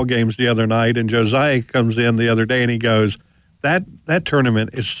calling the ball games the other night, and Josiah comes in the other day and he goes, that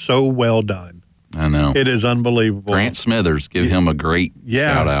tournament is so well done. I know. It is unbelievable. Grant Smithers, give him a great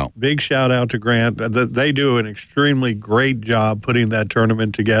shout out. Big shout out to Grant. They do an extremely great job putting that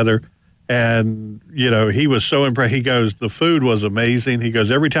tournament together. And, he was so impressed. He goes, the food was amazing. He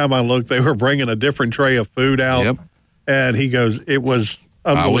goes, every time I looked, they were bringing a different tray of food out. Yep. And he goes, it was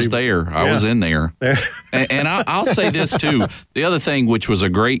unbelievable. I was there. I was in there. and I'll say this, too. The other thing, which was a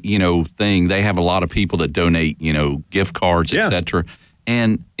great, thing, they have a lot of people that donate, gift cards, et cetera.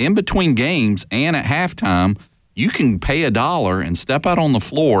 And in between games and at halftime, you can pay $1 and step out on the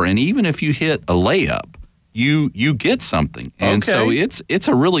floor. And even if you hit a layup, you get something. And so it's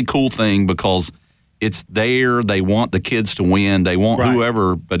a really cool thing because it's there. They want the kids to win. They want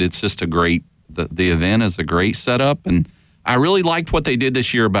whoever, but it's just a great, the event is a great setup. And I really liked what they did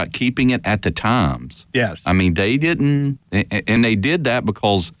this year about keeping it at the times. Yes. I mean, they didn't, and they did that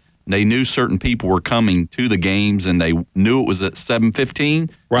because they knew certain people were coming to the games, and they knew it was at 7:15.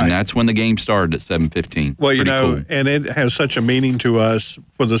 Right. And that's when the game started, at 7:15. Well, cool. And it has such a meaning to us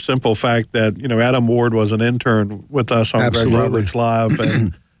for the simple fact that, Adam Ward was an intern with us on Greg Roberts Live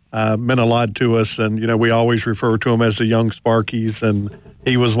and meant a lot to us. And, we always refer to him as the young Sparkies, and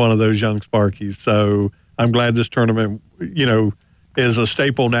he was one of those young Sparkies. So I'm glad this tournament, is a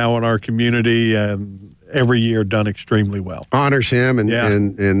staple now in our community and every year done extremely well. Honors him, and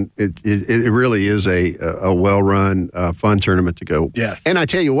it really is a well-run, fun tournament to go. Yes. And I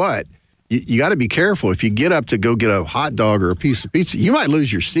tell you what, you got to be careful. If you get up to go get a hot dog or a piece of pizza, you might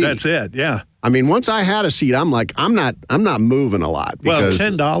lose your seat. That's it, yeah. I mean, once I had a seat, I'm like, I'm not moving a lot. Because,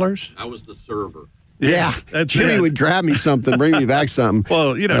 $10? I was the server. Yeah. Jimmy would grab me something, bring me back something.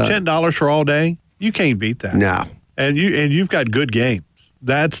 Well, $10 for all day, you can't beat that. No. And you've got good games.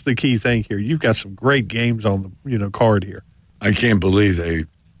 That's the key thing here. You've got some great games on the card here. I can't believe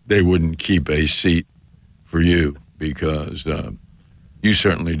they wouldn't keep a seat for you because you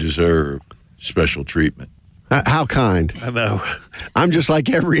certainly deserve special treatment. How kind. I know. I'm just like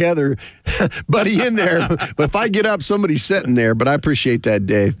every other buddy in there. But if I get up, somebody's sitting there. But I appreciate that,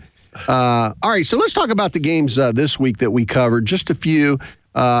 Dave. All right, so let's talk about the games this week that we covered. Just a few.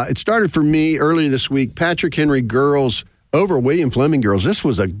 It started for me earlier this week. Patrick Henry girls over William Fleming girls. This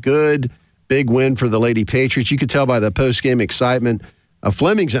was a good, big win for the Lady Patriots. You could tell by the post-game excitement.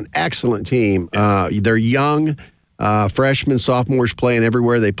 Fleming's an excellent team. They're young, freshmen, sophomores playing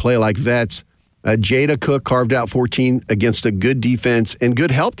everywhere. They play like vets. Jada Cook carved out 14 against a good defense and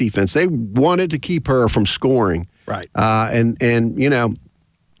good help defense. They wanted to keep her from scoring. Right. And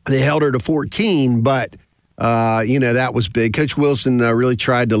they held her to 14, but, that was big. Coach Wilson really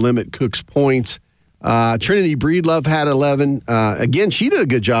tried to limit Cook's points. Trinity Breedlove had 11. Again, she did a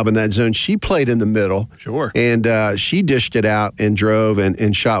good job in that zone. She played in the middle. Sure. And she dished it out and drove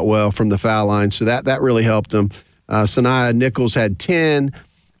and shot well from the foul line. So that really helped them. Sanaya Nichols had 10.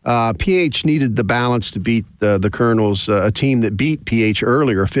 PH needed the balance to beat the Colonels, a team that beat PH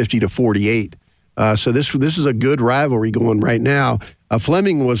earlier, 50-48. So this is a good rivalry going right now.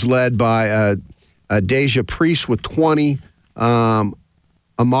 Fleming was led by Deja Priest with 20.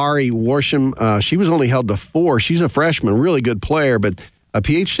 Amari Warsham, she was only held to 4. She's a freshman, really good player, but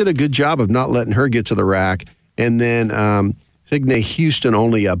PH did a good job of not letting her get to the rack. And then Signe Houston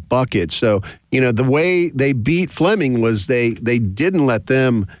only a bucket. So, the way they beat Fleming was they didn't let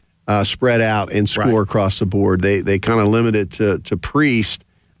them spread out and score across the board. They kind of limited it to Priest,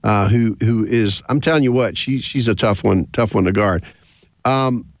 who is, I'm telling you what, she's a tough one to guard.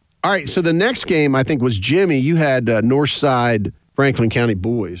 All right, so the next game, I think, was Jimmy. You had Northside Franklin County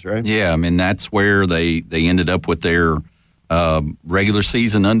boys, right? Yeah, I mean, that's where they ended up with their regular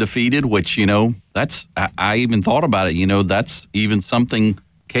season undefeated, which, that's, I even thought about it, that's even something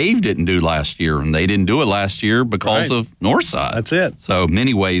Cave didn't do last year, and they didn't do it last year because of Northside. That's it. So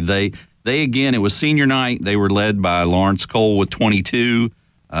anyway, they again, it was senior night. They were led by Lawrence Cole with 22.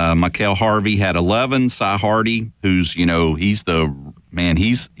 Michael Harvey had 11. Cy Hardy, who's, he's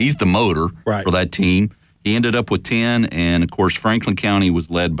the motor for that team. He ended up with 10, and, of course, Franklin County was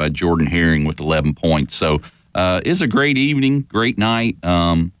led by Jordan Herring with 11 points. So it's a great evening, great night.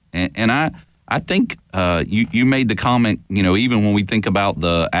 And I think you made the comment, even when we think about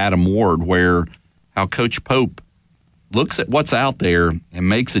the Adam Ward, where how Coach Pope looks at what's out there and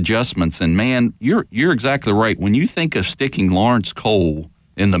makes adjustments. And, man, you're exactly right. When you think of sticking Lawrence Cole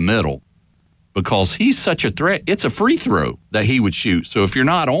in the middle, because he's such a threat, it's a free throw that he would shoot. So if you're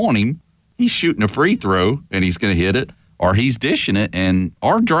not on him, he's shooting a free throw and he's going to hit it, or he's dishing it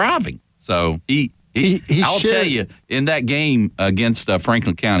or driving. So I'll tell you, in that game against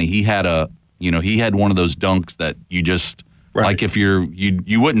Franklin County, he had one of those dunks that you just like if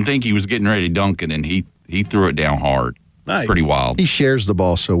you wouldn't think he was getting ready to dunk it, and he threw it down hard. Nice. Pretty wild. He shares the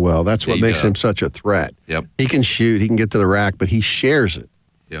ball so well. That's what makes him such a threat. Yep. He can shoot. He can get to the rack, but he shares it.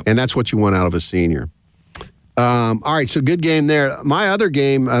 Yep. And that's what you want out of a senior. All right, so good game there. My other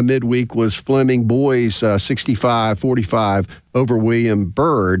game midweek was Fleming boys 65-45 over William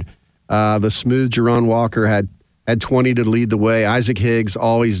Byrd. The smooth Jerron Walker had 20 to lead the way. Isaac Higgs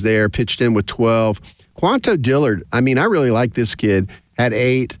always there, pitched in with 12. Quanto Dillard, I really like this kid, had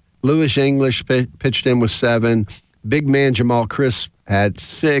 8. Lewis English pitched in with 7. Big man Jamal Crisp had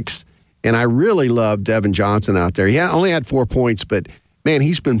 6. And I really love Devin Johnson out there. He only had 4 points, but, man,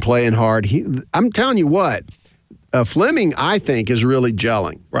 he's been playing hard. I'm telling you what, Fleming, I think, is really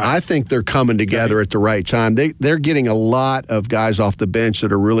gelling. Right. I think they're coming together at the right time. They're getting a lot of guys off the bench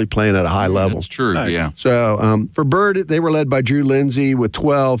that are really playing at a high level. That's true, yeah. So for Byrd, they were led by Drew Lindsay with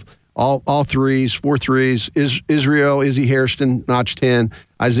 12, all threes, 4 threes. Izzy Hairston notched 10.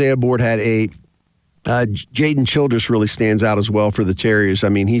 Isaiah Board had 8. Jaden Childress really stands out as well for the Terriers.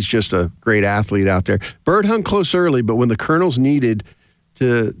 He's just a great athlete out there. Byrd hung close early, but when the Colonels needed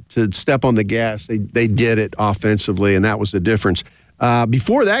to step on the gas, they did it offensively, and that was the difference.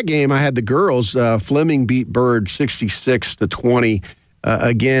 Before that game, I had the girls. Fleming beat Byrd 66-20.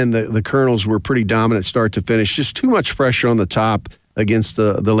 Again, the Colonels were pretty dominant start to finish. Just too much pressure on the top against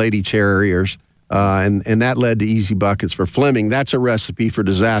the Lady Terriers, and that led to easy buckets for Fleming. That's a recipe for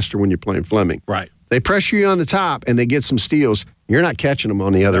disaster when you're playing Fleming. Right. They pressure you on the top, and they get some steals. You're not catching them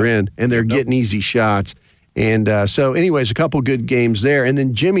on the other end, and they're getting easy shots. And so, anyways, a couple good games there. And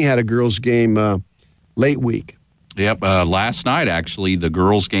then Jimmy had a girls' game late week. Yep. Last night, actually, the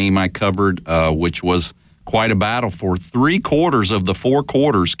girls' game I covered, which was quite a battle for 3 quarters of the 4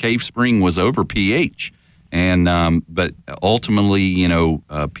 quarters. Cave Spring was over PH. And but ultimately,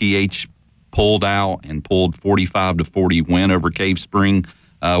 PH pulled out and pulled 45-40 win over Cave Spring.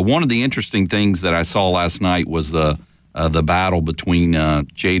 One of the interesting things that I saw last night was the battle between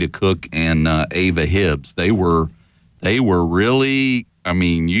Jada Cook and Ava Hibbs. They were really,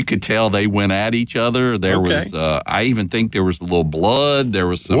 you could tell they went at each other. There was, I even think there was a little blood. There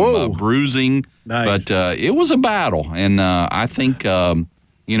was some bruising. Nice. But it was a battle. And I think,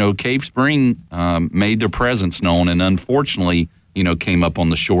 Cave Spring made their presence known and unfortunately, came up on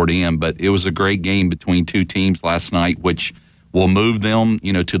the short end. But it was a great game between 2 teams last night, which will move them,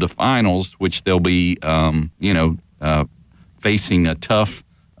 to the finals, which they'll be, facing a tough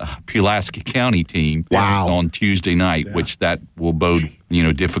Pulaski County team on Tuesday night, which that will bode,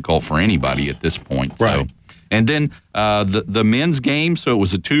 difficult for anybody at this point. Right. So, and then the men's game, so it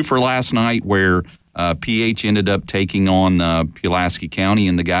was a 2 for last night where PH ended up taking on Pulaski County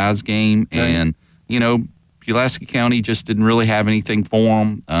in the guys' game. Right. And, Pulaski County just didn't really have anything for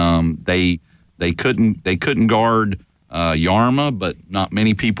them. They couldn't guard Yarma, but not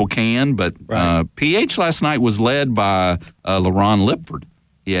many people can. But PH last night was led by LaRon Lipford.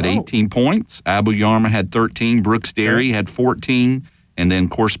 He had 18 points. Abu Yarma had 13. Brooks Derry had 14. And then, of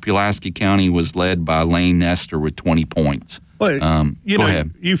course, Pulaski County was led by Lane Nestor with 20 points. But, go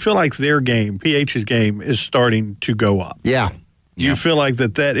ahead. You feel like their game, PH's game, is starting to go up. Yeah. You feel like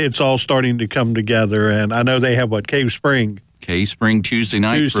that it's all starting to come together. And I know they have, Cave Spring Tuesday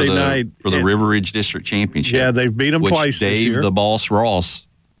night for the River Ridge District Championship. Yeah, they've beat them twice this year. Dave the Boss Ross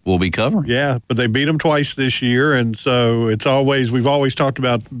will be covering. Yeah, but they beat them twice this year, and so we've always talked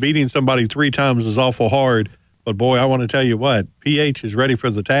about beating somebody 3 times is awful hard. But boy, I want to tell you what, PH is ready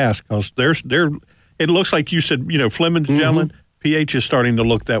for the task because it looks like you said, Fleming's gelling. PH is starting to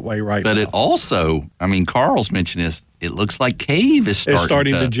look that way right now. But it also, Carl's mentioned this, it looks like Cave is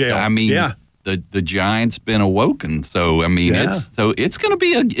starting to gel. The Giants been awoken, so it's going to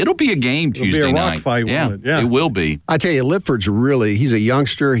be it'll be a game Tuesday night. Rock fight, it will be. I tell you, Lipford's he's a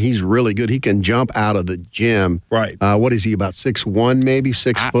youngster. He's really good. He can jump out of the gym. Right. What is he, about 6'1", maybe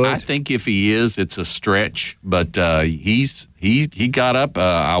 6 foot? I think if he is, it's a stretch. But he got up.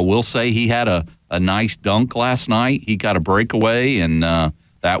 I will say he had a nice dunk last night. He got a breakaway, and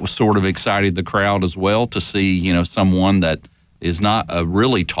that was sort of excited the crowd as well to see someone that is not a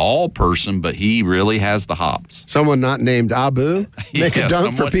really tall person, but he really has the hops. Someone not named Abu make a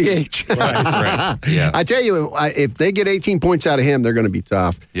dunk for PH. Right. Yeah. I tell you, if they get 18 points out of him, they're going to be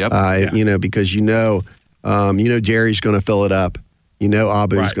tough. Yep. Because Jerry's going to fill it up.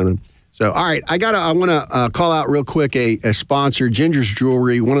 Abu's going to. So, all right, I want to call out real quick a sponsor, Ginger's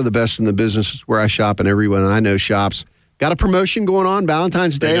Jewelry, one of the best in the business where I shop and everyone I know shops. Got a promotion going on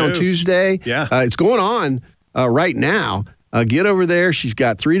Valentine's Day on Tuesday. Yeah. It's going on right now. get over there. She's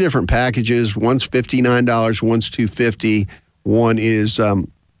got 3 different packages. One's $59, one's $250, one is a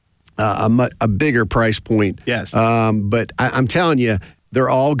bigger price point. Yes. But I'm telling you, they're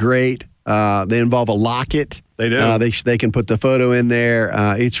all great. They involve a locket. They do. They can put the photo in there.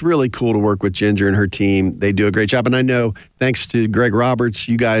 It's really cool to work with Ginger and her team. They do a great job. And I know, thanks to Greg Roberts,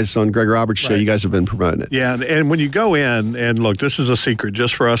 you guys on Greg Roberts' show, you guys have been promoting it. Yeah, and when you go in, and look, this is a secret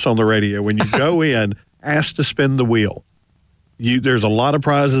just for us on the radio. When you go in, ask to spin the wheel. There's a lot of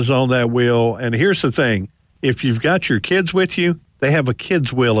prizes on that wheel. And here's the thing. If you've got your kids with you, they have a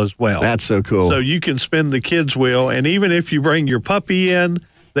kids wheel as well. That's so cool. So you can spin the kids wheel. And even if you bring your puppy in,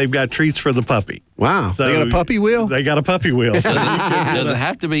 they've got treats for the puppy. Wow. So they got a puppy wheel? They got a puppy wheel. So does it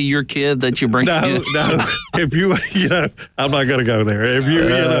have to be your kid that you bring in? No. If you I'm not going to go there. If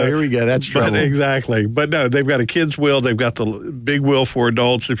here we go. That's trouble. Exactly. But no, they've got a kid's wheel. They've got the big wheel for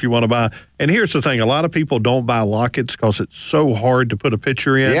adults if you want to buy. And here's the thing. A lot of people don't buy lockets because it's so hard to put a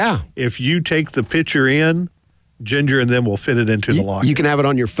picture in. Yeah. If you take the picture in, Ginger and them will fit it into the locket. You can have it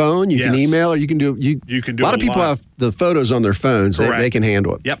on your phone. You can email, or you can do. You can do. A lot of people have the photos on their phones. They can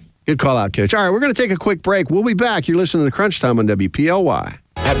handle it. Yep. Good call out, Coach. All right, we're going to take a quick break. We'll be back. You're listening to Crunch Time on WPLY.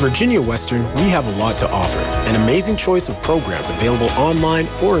 At Virginia Western, we have a lot to offer. An amazing choice of programs available online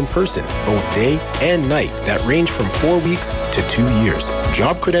or in person, both day and night, that range from 4 weeks to 2 years.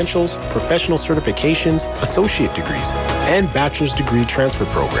 Job credentials, professional certifications, associate degrees, and bachelor's degree transfer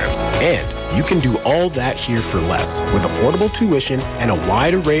programs. And you can do all that here for less, with affordable tuition and a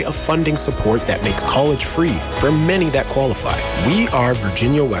wide array of funding support that makes college free for many that qualify. We are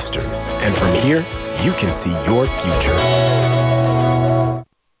Virginia Western, and from here, you can see your future.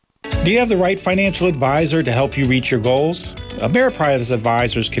 Do you have the right financial advisor to help you reach your goals? Ameriprise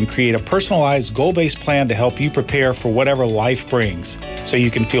advisors can create a personalized, goal-based plan to help you prepare for whatever life brings, so you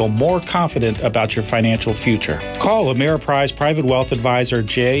can feel more confident about your financial future. Call Ameriprise Private Wealth Advisor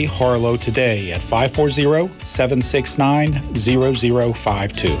Jay Harlow today at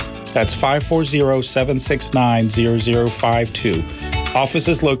 540-769-0052. That's 540-769-0052. Office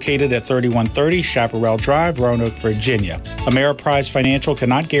is located at 3130 Chaparral Drive, Roanoke, Virginia. Ameriprise Financial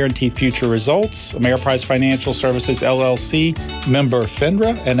cannot guarantee future results. Ameriprise Financial Services, LLC, member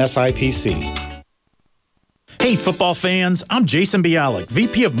FINRA and SIPC. Hey, football fans, I'm Jason Bialik,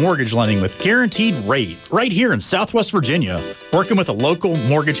 VP of Mortgage Lending with Guaranteed Rate, right here in Southwest Virginia. Working with a local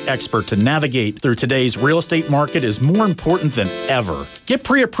mortgage expert to navigate through today's real estate market is more important than ever. Get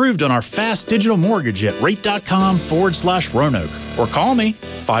pre-approved on our fast digital mortgage at rate.com/Roanoke or call me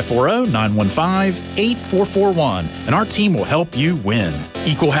 540-915-8441 and our team will help you win.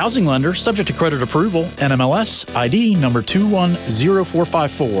 Equal housing lender, subject to credit approval, NMLS ID number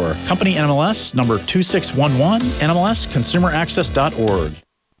 210454, company NMLS number 2611, NMLSconsumeraccess.org.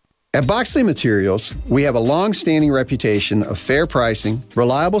 At Boxley Materials, we have a long-standing reputation of fair pricing,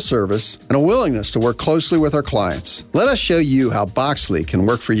 reliable service, and a willingness to work closely with our clients. Let us show you how Boxley can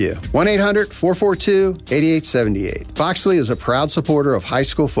work for you. 1-800-442-8878. Boxley is a proud supporter of high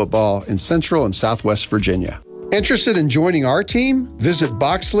school football in Central and Southwest Virginia. Interested in joining our team? Visit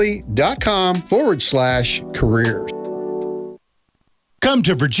boxley.com/careers. Come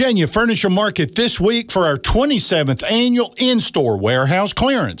to Virginia Furniture Market this week for our 27th annual in-store warehouse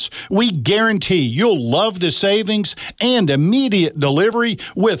clearance. We guarantee you'll love the savings and immediate delivery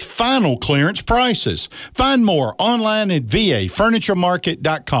with final clearance prices. Find more online at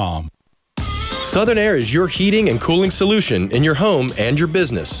vafurnituremarket.com. Southern Air is your heating and cooling solution in your home and your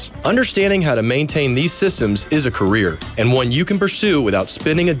business. Understanding how to maintain these systems is a career, and one you can pursue without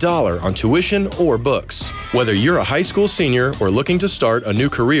spending a dollar on tuition or books. Whether you're a high school senior or looking to start a new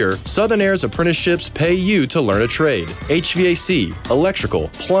career, Southern Air's apprenticeships pay you to learn a trade. HVAC, electrical,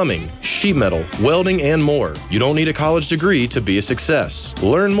 plumbing, sheet metal, welding, and more. You don't need a college degree to be a success.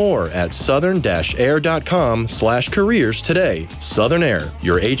 Learn more at southern-air.com/careers today. Southern Air,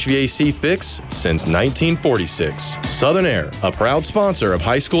 your HVAC fix since 1946. Southern Air, a proud sponsor of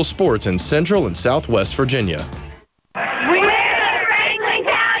high school sports in Central and Southwest Virginia. We're the Franklin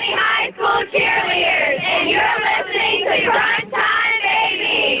County High School Cheerleaders, and you're listening to Crunch Time,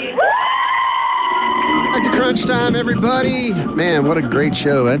 baby! Back to Crunch Time, everybody. Man, what a great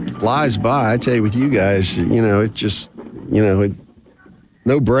show. That flies by. I tell you, with you guys, it just,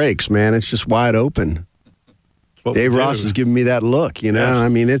 no breaks, man. It's just wide open. Dave Ross is giving me that look, Yes. I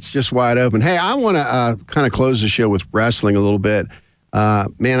mean, it's just wide open. Hey, I want to kind of close the show with wrestling a little bit.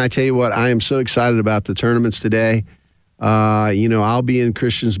 Man, I tell you what, I am so excited about the tournaments today. I'll be in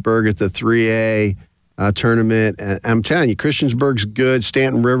Christiansburg at the 3A tournament. And I'm telling you, Christiansburg's good.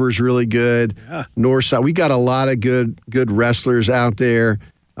 Stanton River's really good. Yeah. Northside. We got a lot of good wrestlers out there.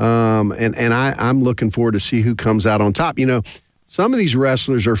 And I'm looking forward to see who comes out on top. You know, some of these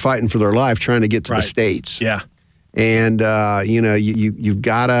wrestlers are fighting for their life trying to get to the States. Yeah. And, you know, you've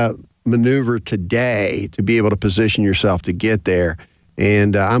got to maneuver today to be able to position yourself to get there.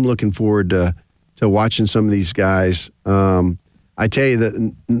 And I'm looking forward to watching some of these guys. I tell you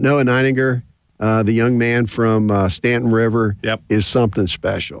that Noah Neininger, the young man from Stanton River, is something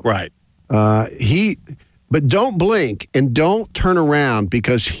special. Right. But don't blink and don't turn around,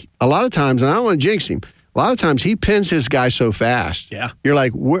 because a lot of times, and I don't want to jinx him, a lot of times he pins his guy so fast. Yeah. You're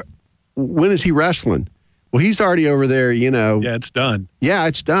like, when is he wrestling? Well, he's already over there, you know. Yeah, it's done. Yeah,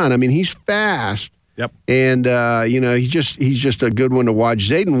 it's done. I mean, he's fast. Yep. And, you know, he's just a good one to watch.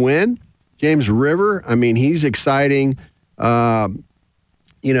 Zayden Wynn, James River, I mean, he's exciting. You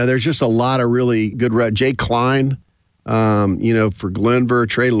know, there's just a lot of really good Jake Klein, you know, for Glenver,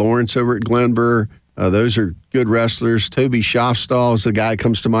 Trey Lawrence over at Glenver. Those are good wrestlers. Toby Schaffstall is the guy that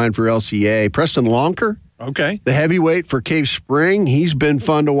comes to mind for LCA. Preston Lonker, the heavyweight for Cave Spring. He's been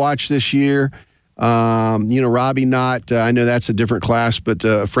fun to watch this year. You know, Robbie Knott, I know that's a different class, but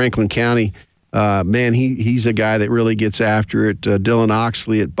Franklin County, man, he's a guy that really gets after it. Dylan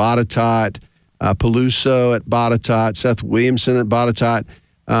Oxley at Botetourt, Peluso at Botetourt, Seth Williamson at Botetourt,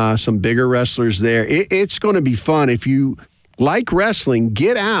 some bigger wrestlers there. It's going to be fun. If you like wrestling,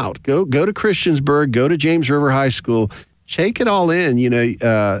 get out. Go to Christiansburg, go to James River High School, take it all in. You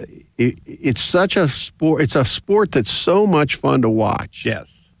know, it's such a sport. It's a sport that's so much fun to watch.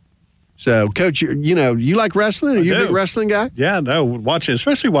 Yes. So, Coach, you know, you like wrestling? Are you a big wrestling guy? Yeah, no,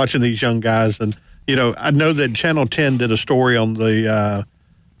 especially watching these young guys. And, you know, I know that Channel 10 did a story on the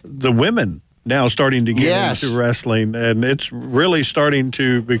women now starting to get into wrestling. And it's really starting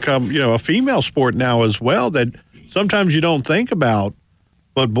to become, you know, a female sport now as well that sometimes you don't think about.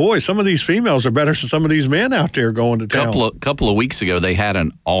 But, boy, some of these females are better than some of these men out there going to town. Couple of weeks ago, they had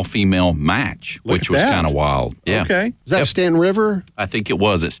an all-female match, which was kind of wild. Yeah. Okay. Is that Stanton River? I think it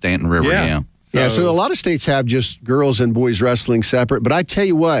was at Stanton River, yeah. So a lot of states have just girls and boys wrestling separate. But I tell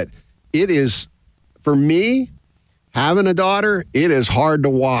you what, it is, for me, having a daughter, it is hard to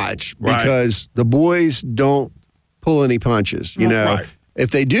watch because the boys don't pull any punches, you know. Right.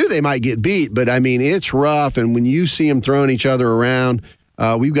 If they do, they might get beat. But, I mean, it's rough. And when you see them throwing each other around,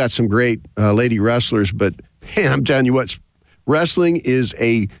 we've got some great lady wrestlers, but man, I'm telling you what, wrestling is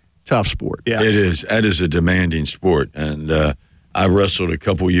a tough sport. Yeah, it is. That is a demanding sport, and I wrestled a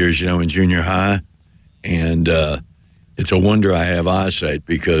couple years, you know, in junior high, and it's a wonder I have eyesight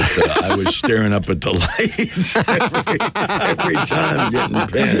because I was staring up at the lights every time getting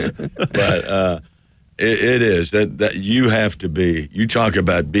pinned. But it is that you have to be. You talk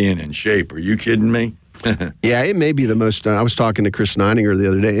about being in shape. Are you kidding me? Yeah, it may be the most. I was talking to Chris Neininger the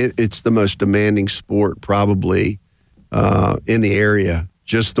other day. It's the most demanding sport probably in the area.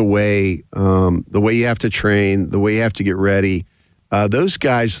 Just the way you have to train, the way you have to get ready. Those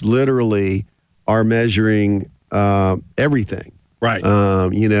guys literally are measuring everything. Right.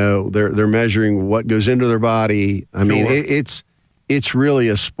 You know, they're measuring what goes into their body. I mean, it's really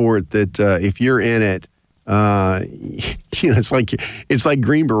a sport that if you're in it. You know, it's like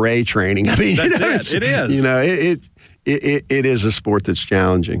Green Beret training. I mean, that's you know, it is. You know, it is a sport that's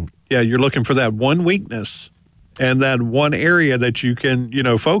challenging. Yeah, you're looking for that one weakness and that one area that you can, you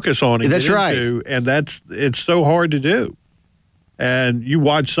know, focus on. And that's right. And it's so hard to do. And you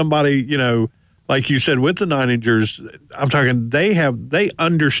watch somebody, you know, like you said with the Neiningers, I'm talking, they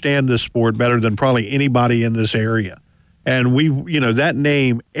understand this sport better than probably anybody in this area. And you know, that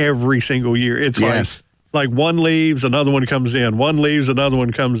name every single year. It's like one leaves, another one comes in. One leaves, another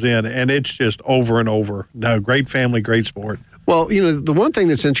one comes in. And it's just over and over. No, great family, great sport. Well, you know, the one thing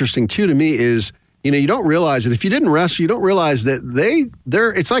that's interesting, too, to me is, you know, you don't realize it. If you didn't wrestle, you don't realize that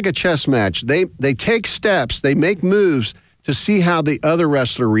it's like a chess match. They take steps. They make moves to see how the other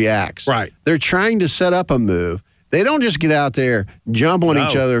wrestler reacts. Right. They're trying to set up a move. They don't just get out there, jump on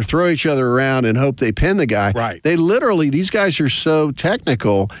each other, throw each other around, and hope they pin the guy. Right. They literally, these guys are so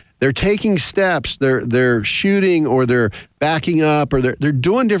technical. They're taking steps. They're shooting, or they're backing up, or they're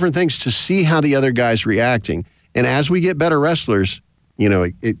doing different things to see how the other guy's reacting. And as we get better wrestlers, you know,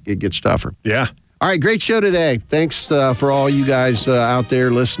 it gets tougher. Yeah. All right, great show today. Thanks for all you guys out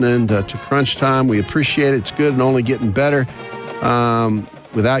there listening to Crunch Time. We appreciate it. It's good and only getting better.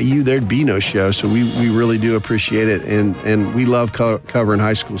 Without you, there'd be no show. So we really do appreciate it, and we love covering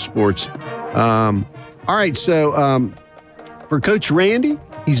high school sports. All right, so for Coach Randy,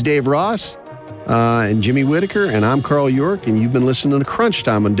 he's Dave Ross and Jimmy Whitaker, and I'm Carl York, and you've been listening to Crunch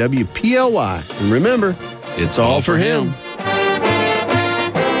Time on WPLY. And remember, it's all for him.